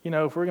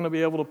 if we're going to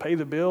be able to pay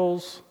the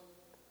bills.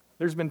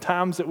 There's been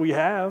times that we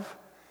have.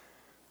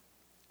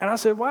 And I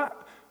said, why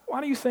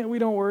do you think we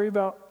don't worry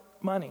about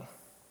money?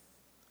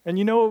 And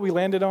you know what we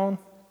landed on?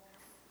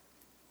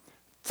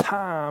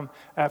 Time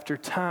after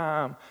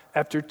time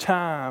after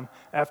time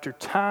after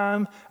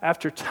time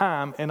after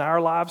time in our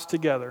lives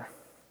together,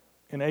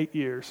 in 8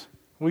 years,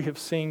 we have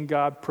seen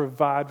God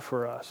provide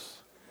for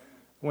us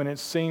when it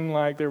seemed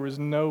like there was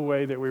no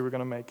way that we were going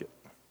to make it.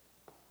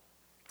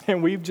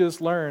 And we've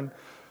just learned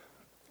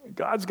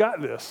God's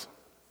got this.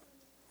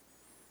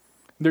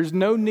 There's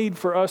no need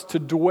for us to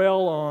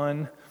dwell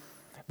on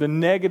the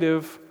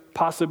negative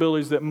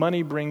possibilities that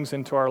money brings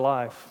into our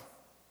life.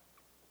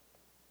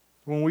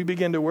 When we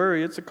begin to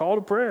worry, it's a call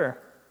to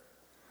prayer.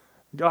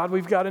 God,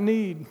 we've got a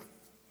need.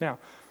 Now,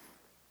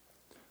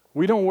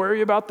 we don't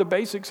worry about the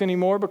basics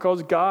anymore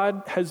because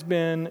God has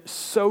been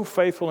so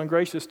faithful and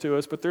gracious to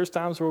us, but there's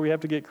times where we have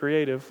to get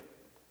creative.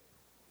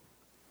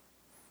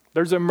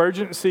 There's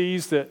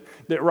emergencies that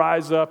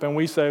rise up and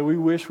we say, we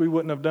wish we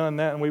wouldn't have done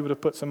that and we would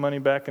have put some money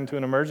back into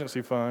an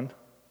emergency fund.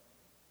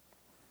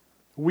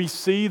 We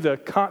see the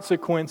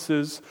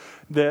consequences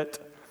that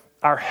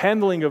our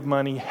handling of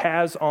money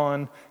has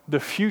on the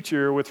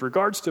future with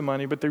regards to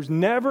money, but there's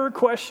never a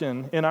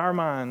question in our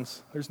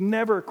minds, there's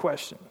never a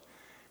question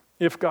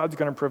if God's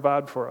going to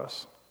provide for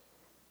us.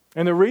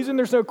 And the reason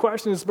there's no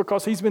question is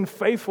because He's been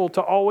faithful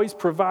to always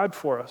provide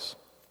for us.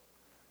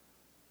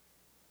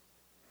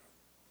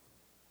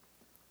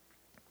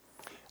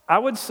 I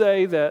would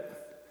say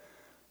that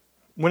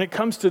when it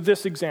comes to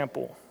this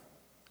example,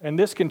 and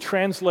this can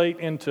translate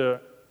into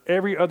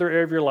every other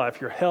area of your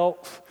life, your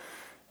health,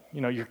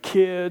 your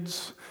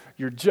kids,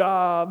 your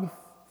job,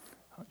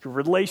 your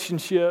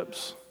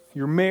relationships,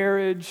 your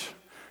marriage,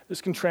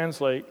 this can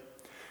translate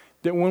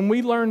that when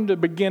we learn to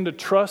begin to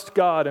trust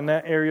God in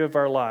that area of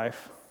our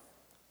life,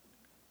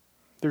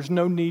 there's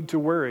no need to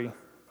worry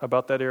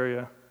about that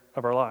area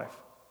of our life.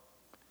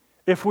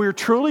 If we're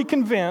truly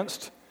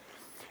convinced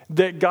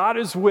that God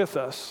is with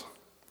us,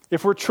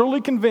 if we're truly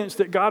convinced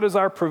that God is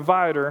our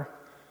provider,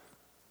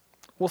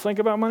 we'll think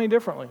about money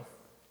differently.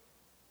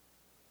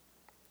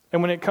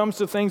 And when it comes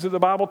to things that the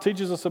Bible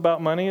teaches us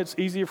about money, it's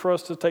easier for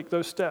us to take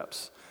those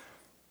steps.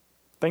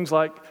 Things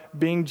like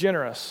being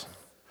generous,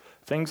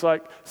 things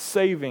like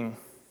saving.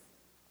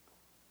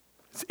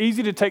 It's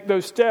easy to take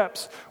those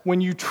steps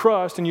when you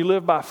trust and you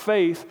live by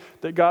faith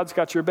that God's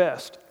got your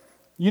best.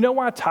 You know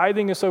why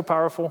tithing is so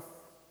powerful?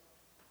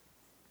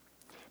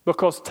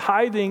 Because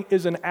tithing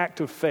is an act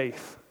of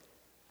faith.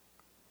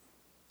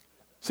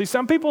 See,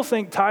 some people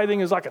think tithing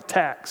is like a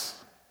tax.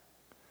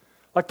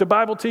 Like the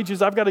Bible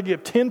teaches, I've got to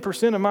give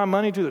 10% of my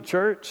money to the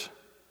church.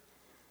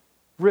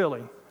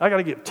 Really? I got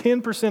to give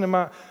 10% of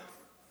my...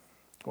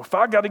 Well, if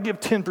I got to give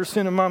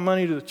 10% of my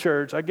money to the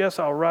church, I guess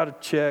I'll write a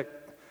check.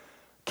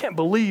 Can't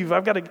believe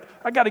I got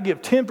to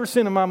give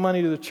 10% of my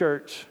money to the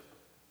church.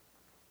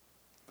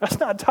 That's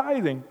not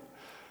tithing.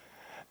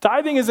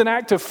 Tithing is an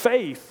act of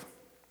faith.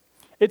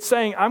 It's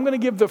saying, I'm going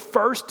to give the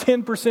first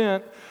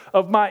 10%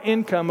 of my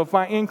income, of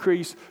my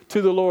increase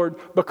to the Lord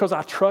because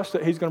I trust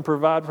that He's going to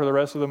provide for the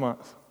rest of the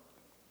month.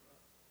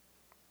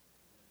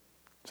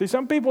 See,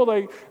 some people,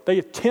 they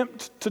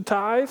attempt to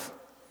tithe,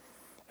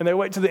 and they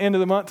wait to the end of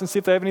the month and see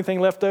if they have anything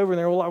left over, and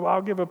they're like, well,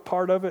 I'll give a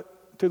part of it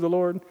to the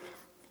Lord.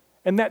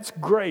 And that's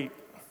great.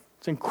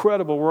 It's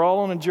incredible. We're all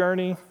on a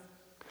journey.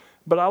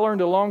 But I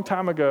learned a long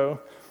time ago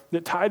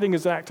that tithing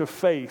is an act of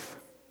faith.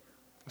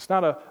 It's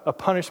not a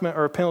punishment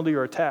or a penalty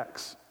or a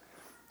tax.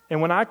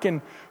 And when I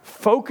can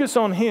focus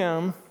on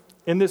Him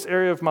in this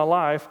area of my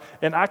life,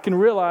 and I can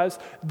realize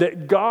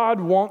that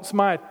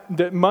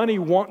that money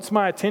wants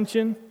my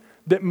attention,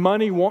 that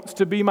money wants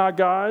to be my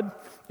God,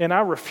 and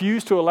I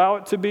refuse to allow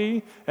it to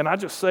be, and I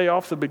just say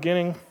off the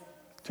beginning,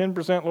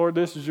 10%, Lord,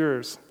 this is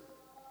yours.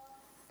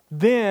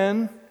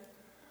 Then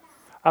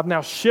I've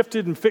now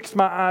shifted and fixed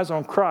my eyes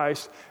on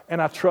Christ,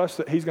 and I trust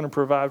that He's going to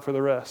provide for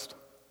the rest.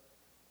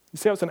 You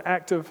see how it's an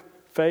act of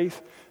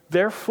faith?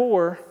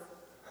 Therefore,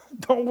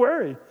 don't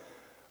worry.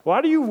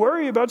 Why do you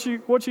worry about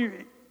what you're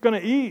going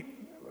to eat,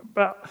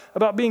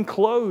 about being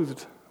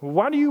clothed?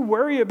 Why do you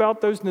worry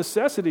about those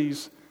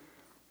necessities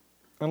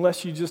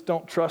unless you just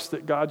don't trust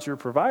that God's your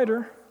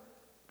provider?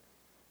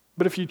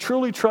 But if you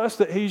truly trust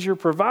that He's your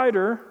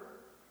provider,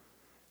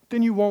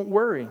 then you won't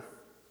worry.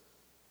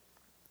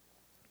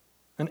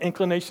 An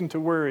inclination to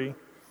worry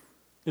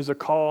is a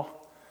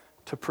call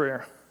to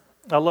prayer.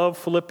 I love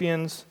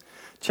Philippians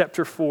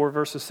chapter 4,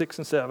 verses 6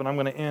 and 7. I'm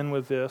going to end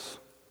with this.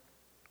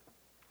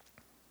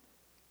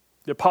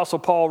 The Apostle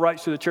Paul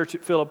writes to the church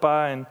at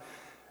Philippi,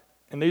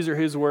 and these are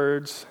his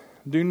words.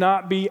 Do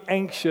not be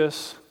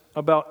anxious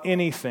about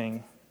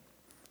anything.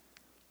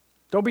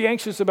 Don't be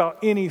anxious about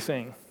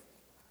anything.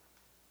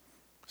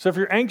 So if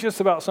you're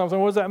anxious about something,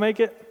 what does that make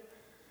it?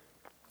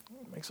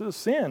 It makes it a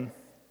sin.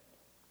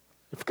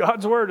 If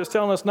God's word is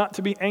telling us not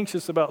to be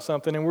anxious about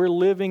something and we're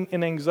living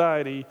in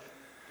anxiety,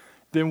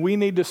 then we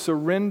need to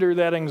surrender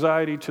that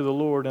anxiety to the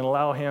Lord and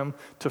allow Him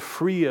to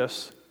free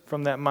us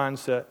from that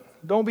mindset.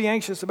 Don't be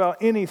anxious about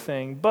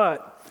anything,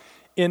 but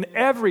in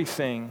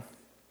everything,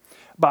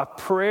 by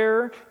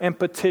prayer and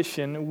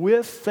petition,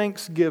 with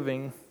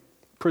thanksgiving,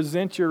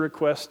 present your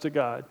requests to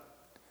God.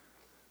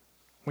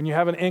 When you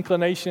have an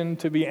inclination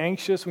to be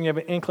anxious, when you have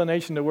an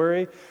inclination to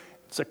worry,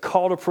 it's a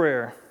call to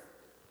prayer.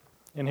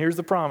 And here's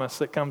the promise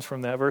that comes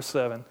from that, verse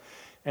 7.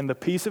 And the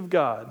peace of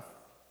God,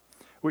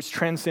 which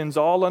transcends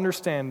all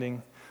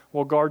understanding,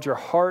 will guard your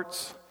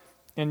hearts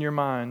and your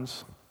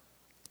minds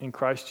in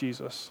Christ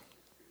Jesus.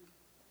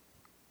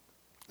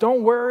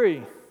 Don't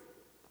worry.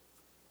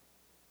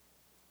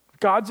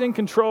 God's in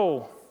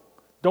control.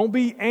 Don't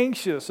be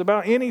anxious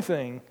about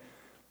anything.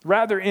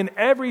 Rather, in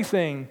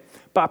everything,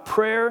 by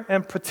prayer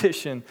and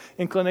petition.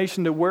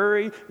 Inclination to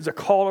worry is a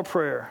call to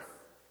prayer.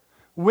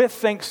 With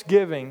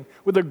thanksgiving,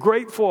 with a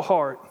grateful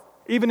heart,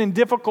 even in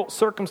difficult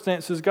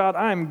circumstances, God,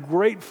 I am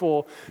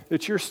grateful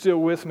that you're still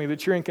with me,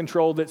 that you're in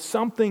control, that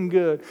something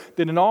good,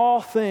 that in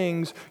all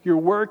things you're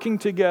working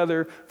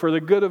together for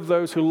the good of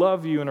those who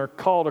love you and are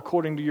called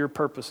according to your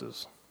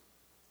purposes.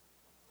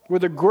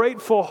 With a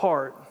grateful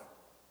heart,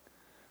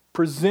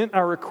 present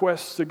our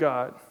requests to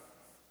God.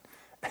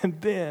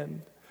 And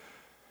then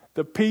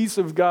the peace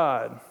of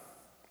God,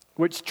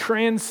 which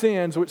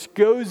transcends, which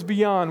goes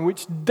beyond,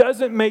 which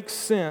doesn't make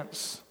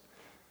sense,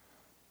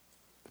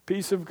 the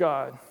peace of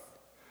God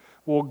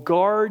will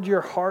guard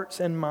your hearts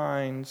and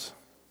minds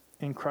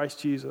in Christ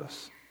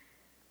Jesus.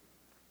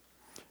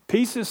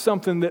 Peace is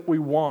something that we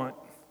want,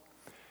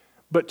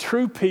 but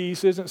true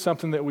peace isn't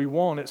something that we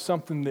want. It's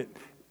something that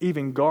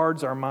even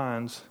guards our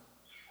minds.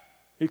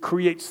 It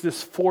creates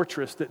this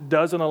fortress that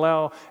doesn't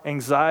allow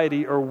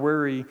anxiety or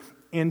worry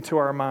into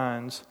our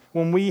minds.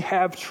 When we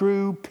have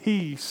true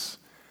peace,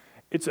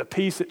 it's a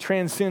peace that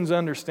transcends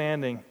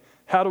understanding.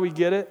 How do we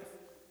get it?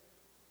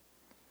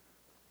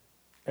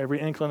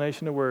 Every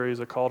inclination to worry is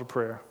a call to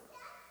prayer.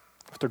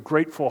 With a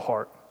grateful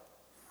heart,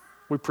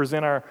 we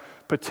present our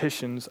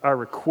petitions, our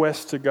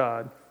requests to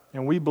God,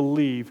 and we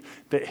believe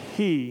that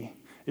He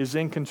is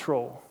in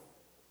control.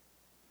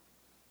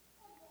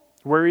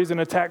 Worry is an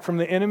attack from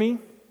the enemy.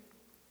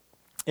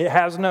 It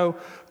has no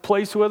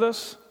place with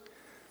us.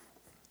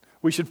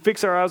 We should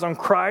fix our eyes on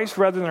Christ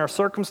rather than our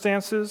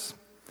circumstances.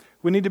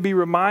 We need to be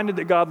reminded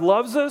that God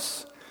loves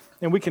us,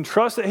 and we can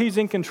trust that He's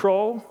in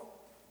control.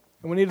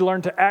 And we need to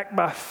learn to act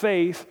by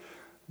faith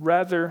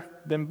rather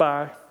than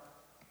by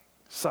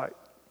sight.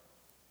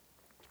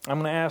 I'm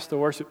going to ask the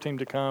worship team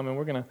to come, and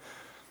we're going to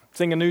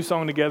sing a new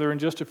song together in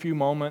just a few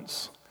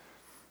moments.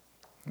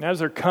 And as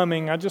they're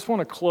coming, I just want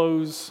to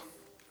close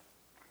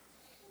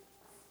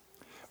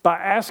by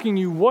asking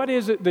you, what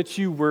is it that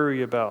you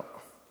worry about?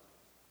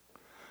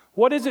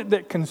 What is it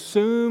that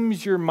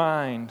consumes your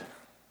mind?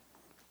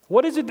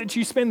 What is it that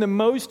you spend the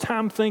most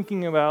time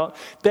thinking about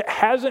that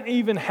hasn't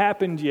even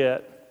happened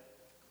yet,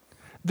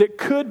 that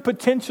could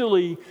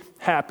potentially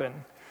happen,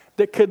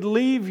 that could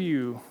leave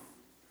you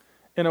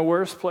in a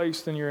worse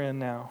place than you're in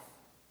now?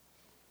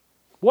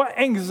 What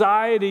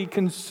anxiety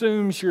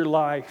consumes your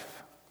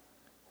life?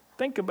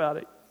 Think about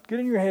it. Get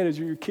in your head. Is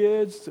it your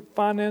kids? Is it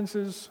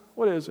finances?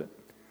 What is it?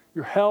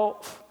 Your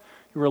health,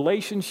 your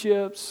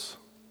relationships,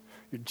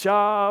 your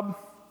job.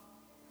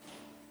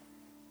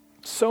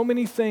 So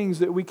many things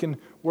that we can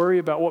worry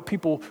about.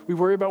 We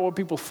worry about what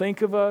people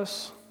think of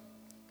us,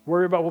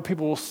 worry about what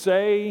people will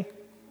say.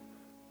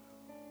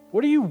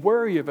 What do you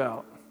worry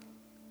about?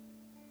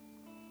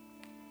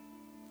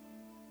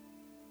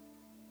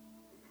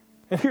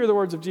 And hear the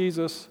words of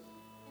Jesus.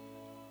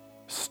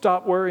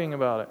 Stop worrying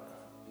about it.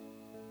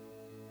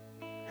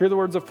 Hear the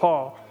words of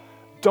Paul.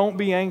 Don't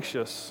be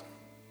anxious.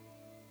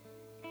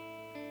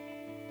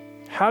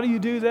 How do you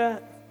do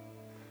that?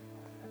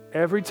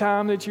 Every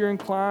time that you're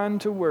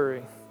inclined to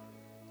worry,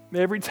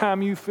 every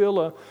time you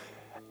feel an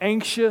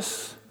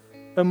anxious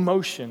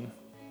emotion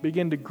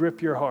begin to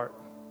grip your heart,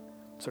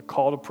 it's a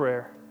call to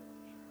prayer.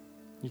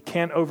 You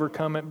can't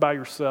overcome it by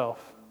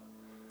yourself.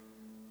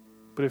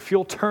 But if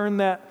you'll turn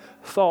that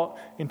thought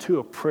into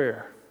a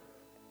prayer,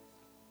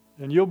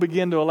 and you'll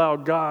begin to allow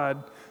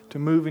God to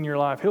move in your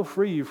life, He'll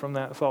free you from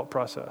that thought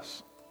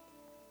process.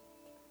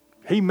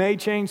 He may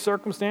change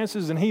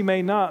circumstances and He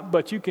may not,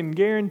 but you can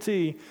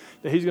guarantee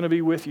that He's going to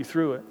be with you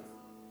through it.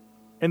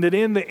 And that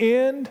in the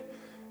end,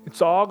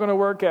 it's all going to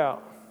work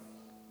out.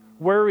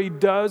 Worry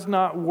does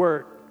not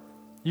work.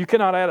 You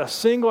cannot add a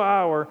single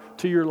hour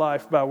to your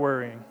life by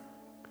worrying.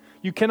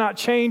 You cannot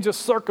change a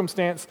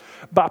circumstance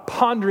by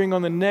pondering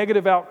on the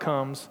negative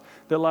outcomes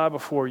that lie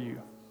before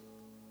you.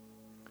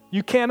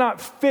 You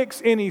cannot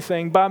fix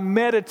anything by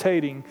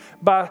meditating,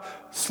 by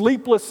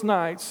sleepless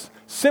nights,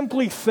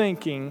 simply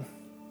thinking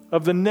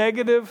of the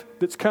negative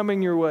that's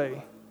coming your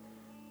way.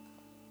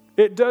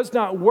 It does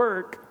not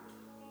work,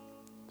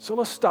 so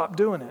let's stop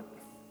doing it.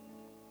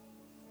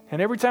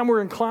 And every time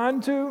we're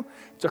inclined to,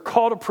 it's a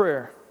call to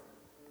prayer.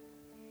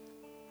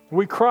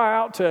 We cry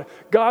out to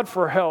God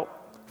for help,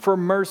 for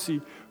mercy,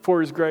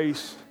 for His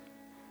grace.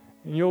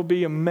 And you'll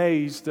be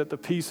amazed that the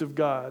peace of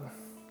God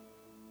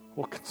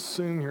will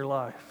consume your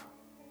life.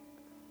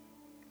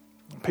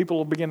 People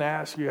will begin to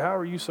ask you, how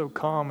are you so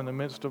calm in the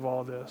midst of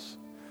all this?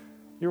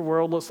 Your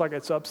world looks like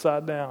it's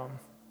upside down.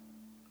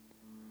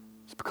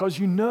 It's because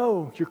you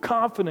know, you're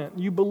confident,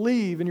 you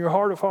believe in your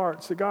heart of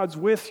hearts that God's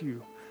with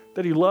you,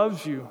 that He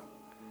loves you,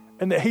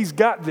 and that He's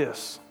got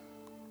this.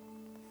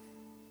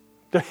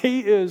 That He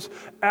is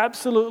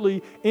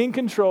absolutely in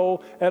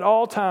control at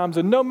all times,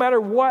 and no matter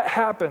what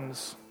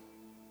happens,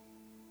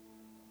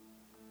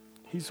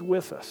 He's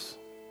with us.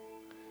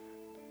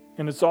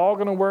 And it's all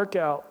going to work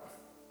out.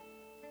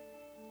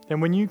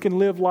 And when you can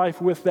live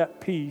life with that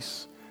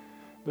peace,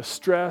 the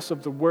stress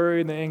of the worry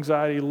and the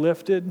anxiety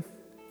lifted,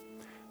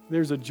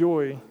 there's a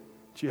joy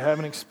that you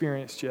haven't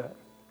experienced yet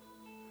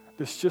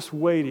that's just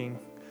waiting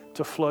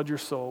to flood your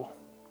soul.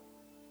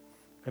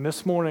 And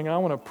this morning, I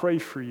want to pray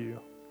for you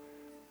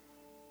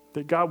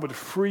that God would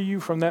free you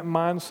from that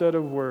mindset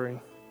of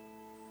worry,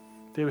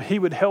 that He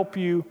would help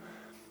you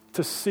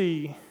to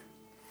see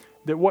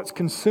that what's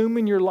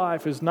consuming your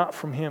life is not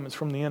from Him, it's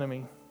from the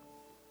enemy.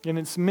 And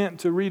it's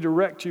meant to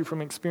redirect you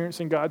from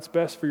experiencing God's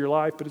best for your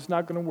life, but it's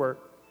not going to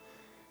work.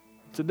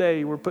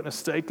 Today, we're putting a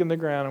stake in the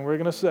ground and we're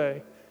going to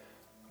say,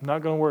 I'm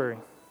not going to worry.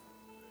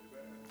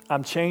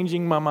 I'm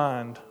changing my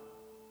mind.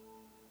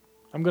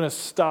 I'm going to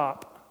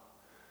stop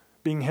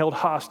being held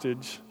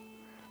hostage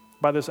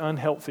by this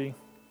unhealthy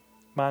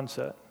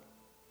mindset.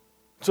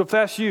 So if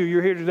that's you,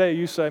 you're here today,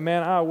 you say,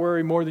 man, I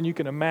worry more than you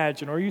can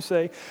imagine. Or you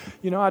say,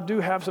 I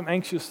do have some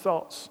anxious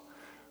thoughts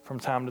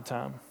from time to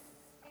time.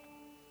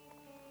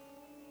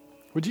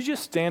 Would you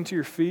just stand to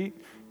your feet?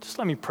 Just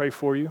let me pray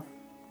for you.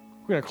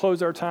 We're going to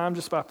close our time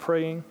just by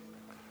praying.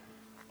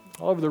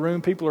 All over the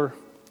room, people are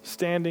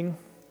standing.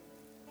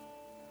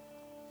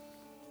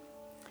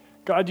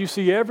 God, you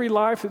see every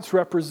life that's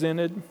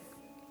represented,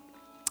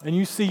 and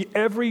you see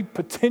every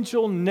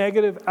potential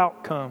negative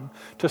outcome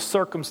to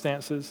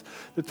circumstances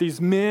that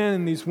these men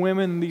and these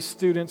women and these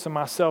students and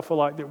myself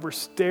alike that we're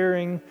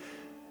staring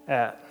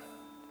at.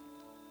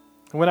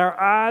 When our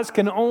eyes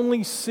can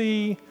only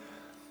see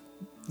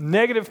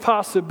negative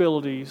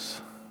possibilities,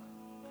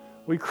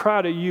 we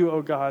cry to you,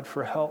 oh God,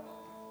 for help.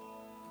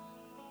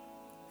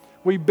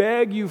 We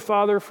beg you,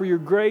 Father, for your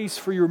grace,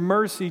 for your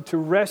mercy to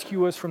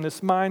rescue us from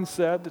this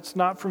mindset that's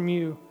not from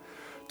you,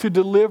 to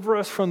deliver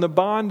us from the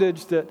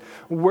bondage that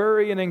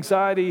worry and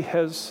anxiety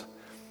has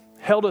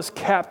held us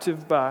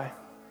captive by.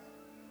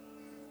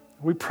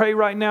 We pray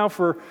right now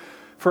for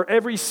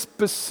every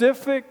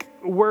specific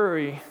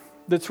worry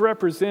that's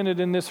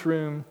represented in this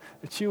room,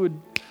 that you would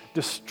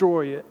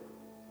destroy it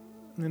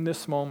in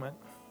this moment.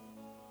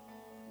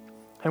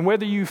 And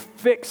whether you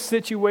fix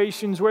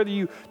situations, whether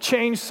you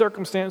change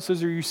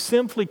circumstances, or you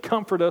simply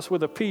comfort us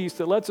with a peace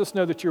that lets us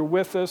know that you're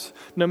with us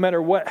no matter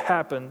what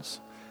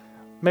happens,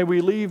 may we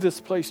leave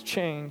this place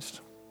changed,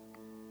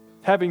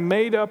 having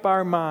made up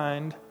our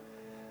mind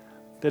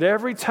that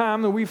every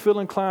time that we feel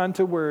inclined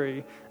to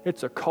worry,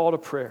 it's a call to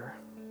prayer.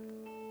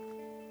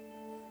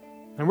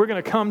 And we're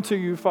going to come to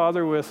you,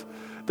 Father, with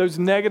those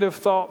negative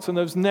thoughts and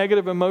those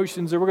negative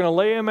emotions, and we're going to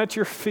lay them at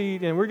your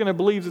feet, and we're going to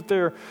believe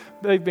that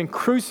they've been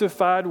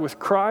crucified with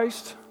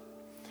Christ,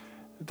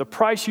 that the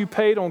price you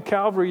paid on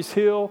Calvary's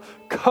Hill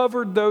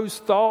covered those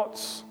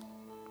thoughts.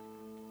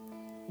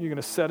 You're going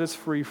to set us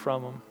free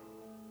from them.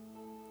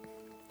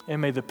 And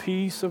may the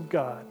peace of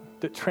God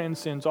that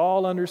transcends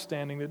all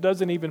understanding, that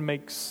doesn't even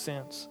make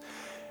sense,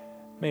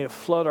 may it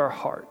flood our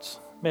hearts.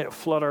 May it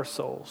flood our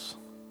souls.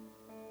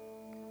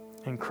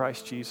 In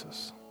Christ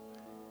Jesus.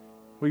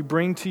 We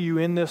bring to you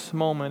in this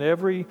moment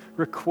every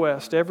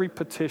request, every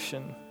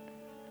petition,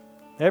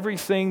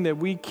 everything that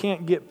we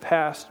can't get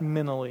past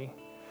mentally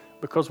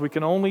because we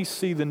can only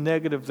see the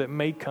negative that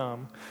may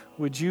come.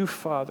 Would you,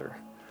 Father,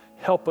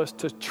 help us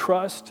to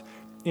trust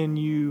in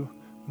you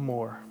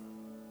more?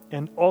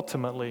 And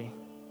ultimately,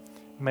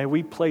 may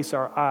we place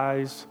our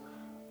eyes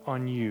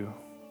on you.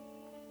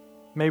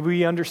 May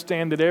we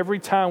understand that every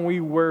time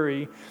we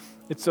worry,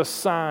 it's a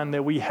sign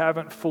that we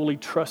haven't fully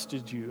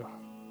trusted you.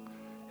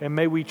 And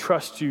may we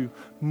trust you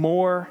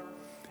more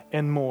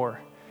and more.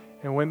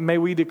 And may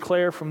we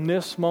declare from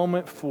this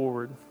moment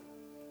forward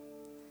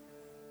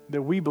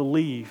that we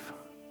believe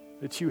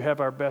that you have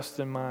our best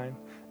in mind,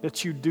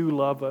 that you do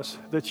love us,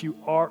 that you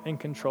are in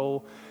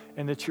control,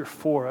 and that you're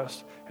for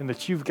us, and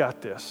that you've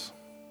got this.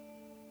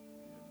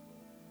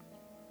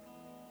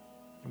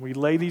 And we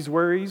lay these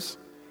worries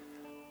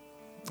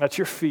at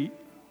your feet,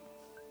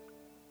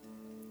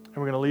 and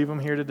we're going to leave them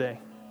here today.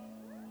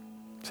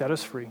 Set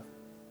us free.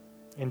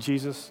 In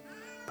Jesus'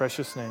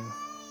 precious name.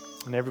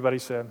 And everybody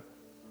said,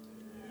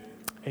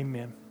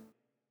 amen.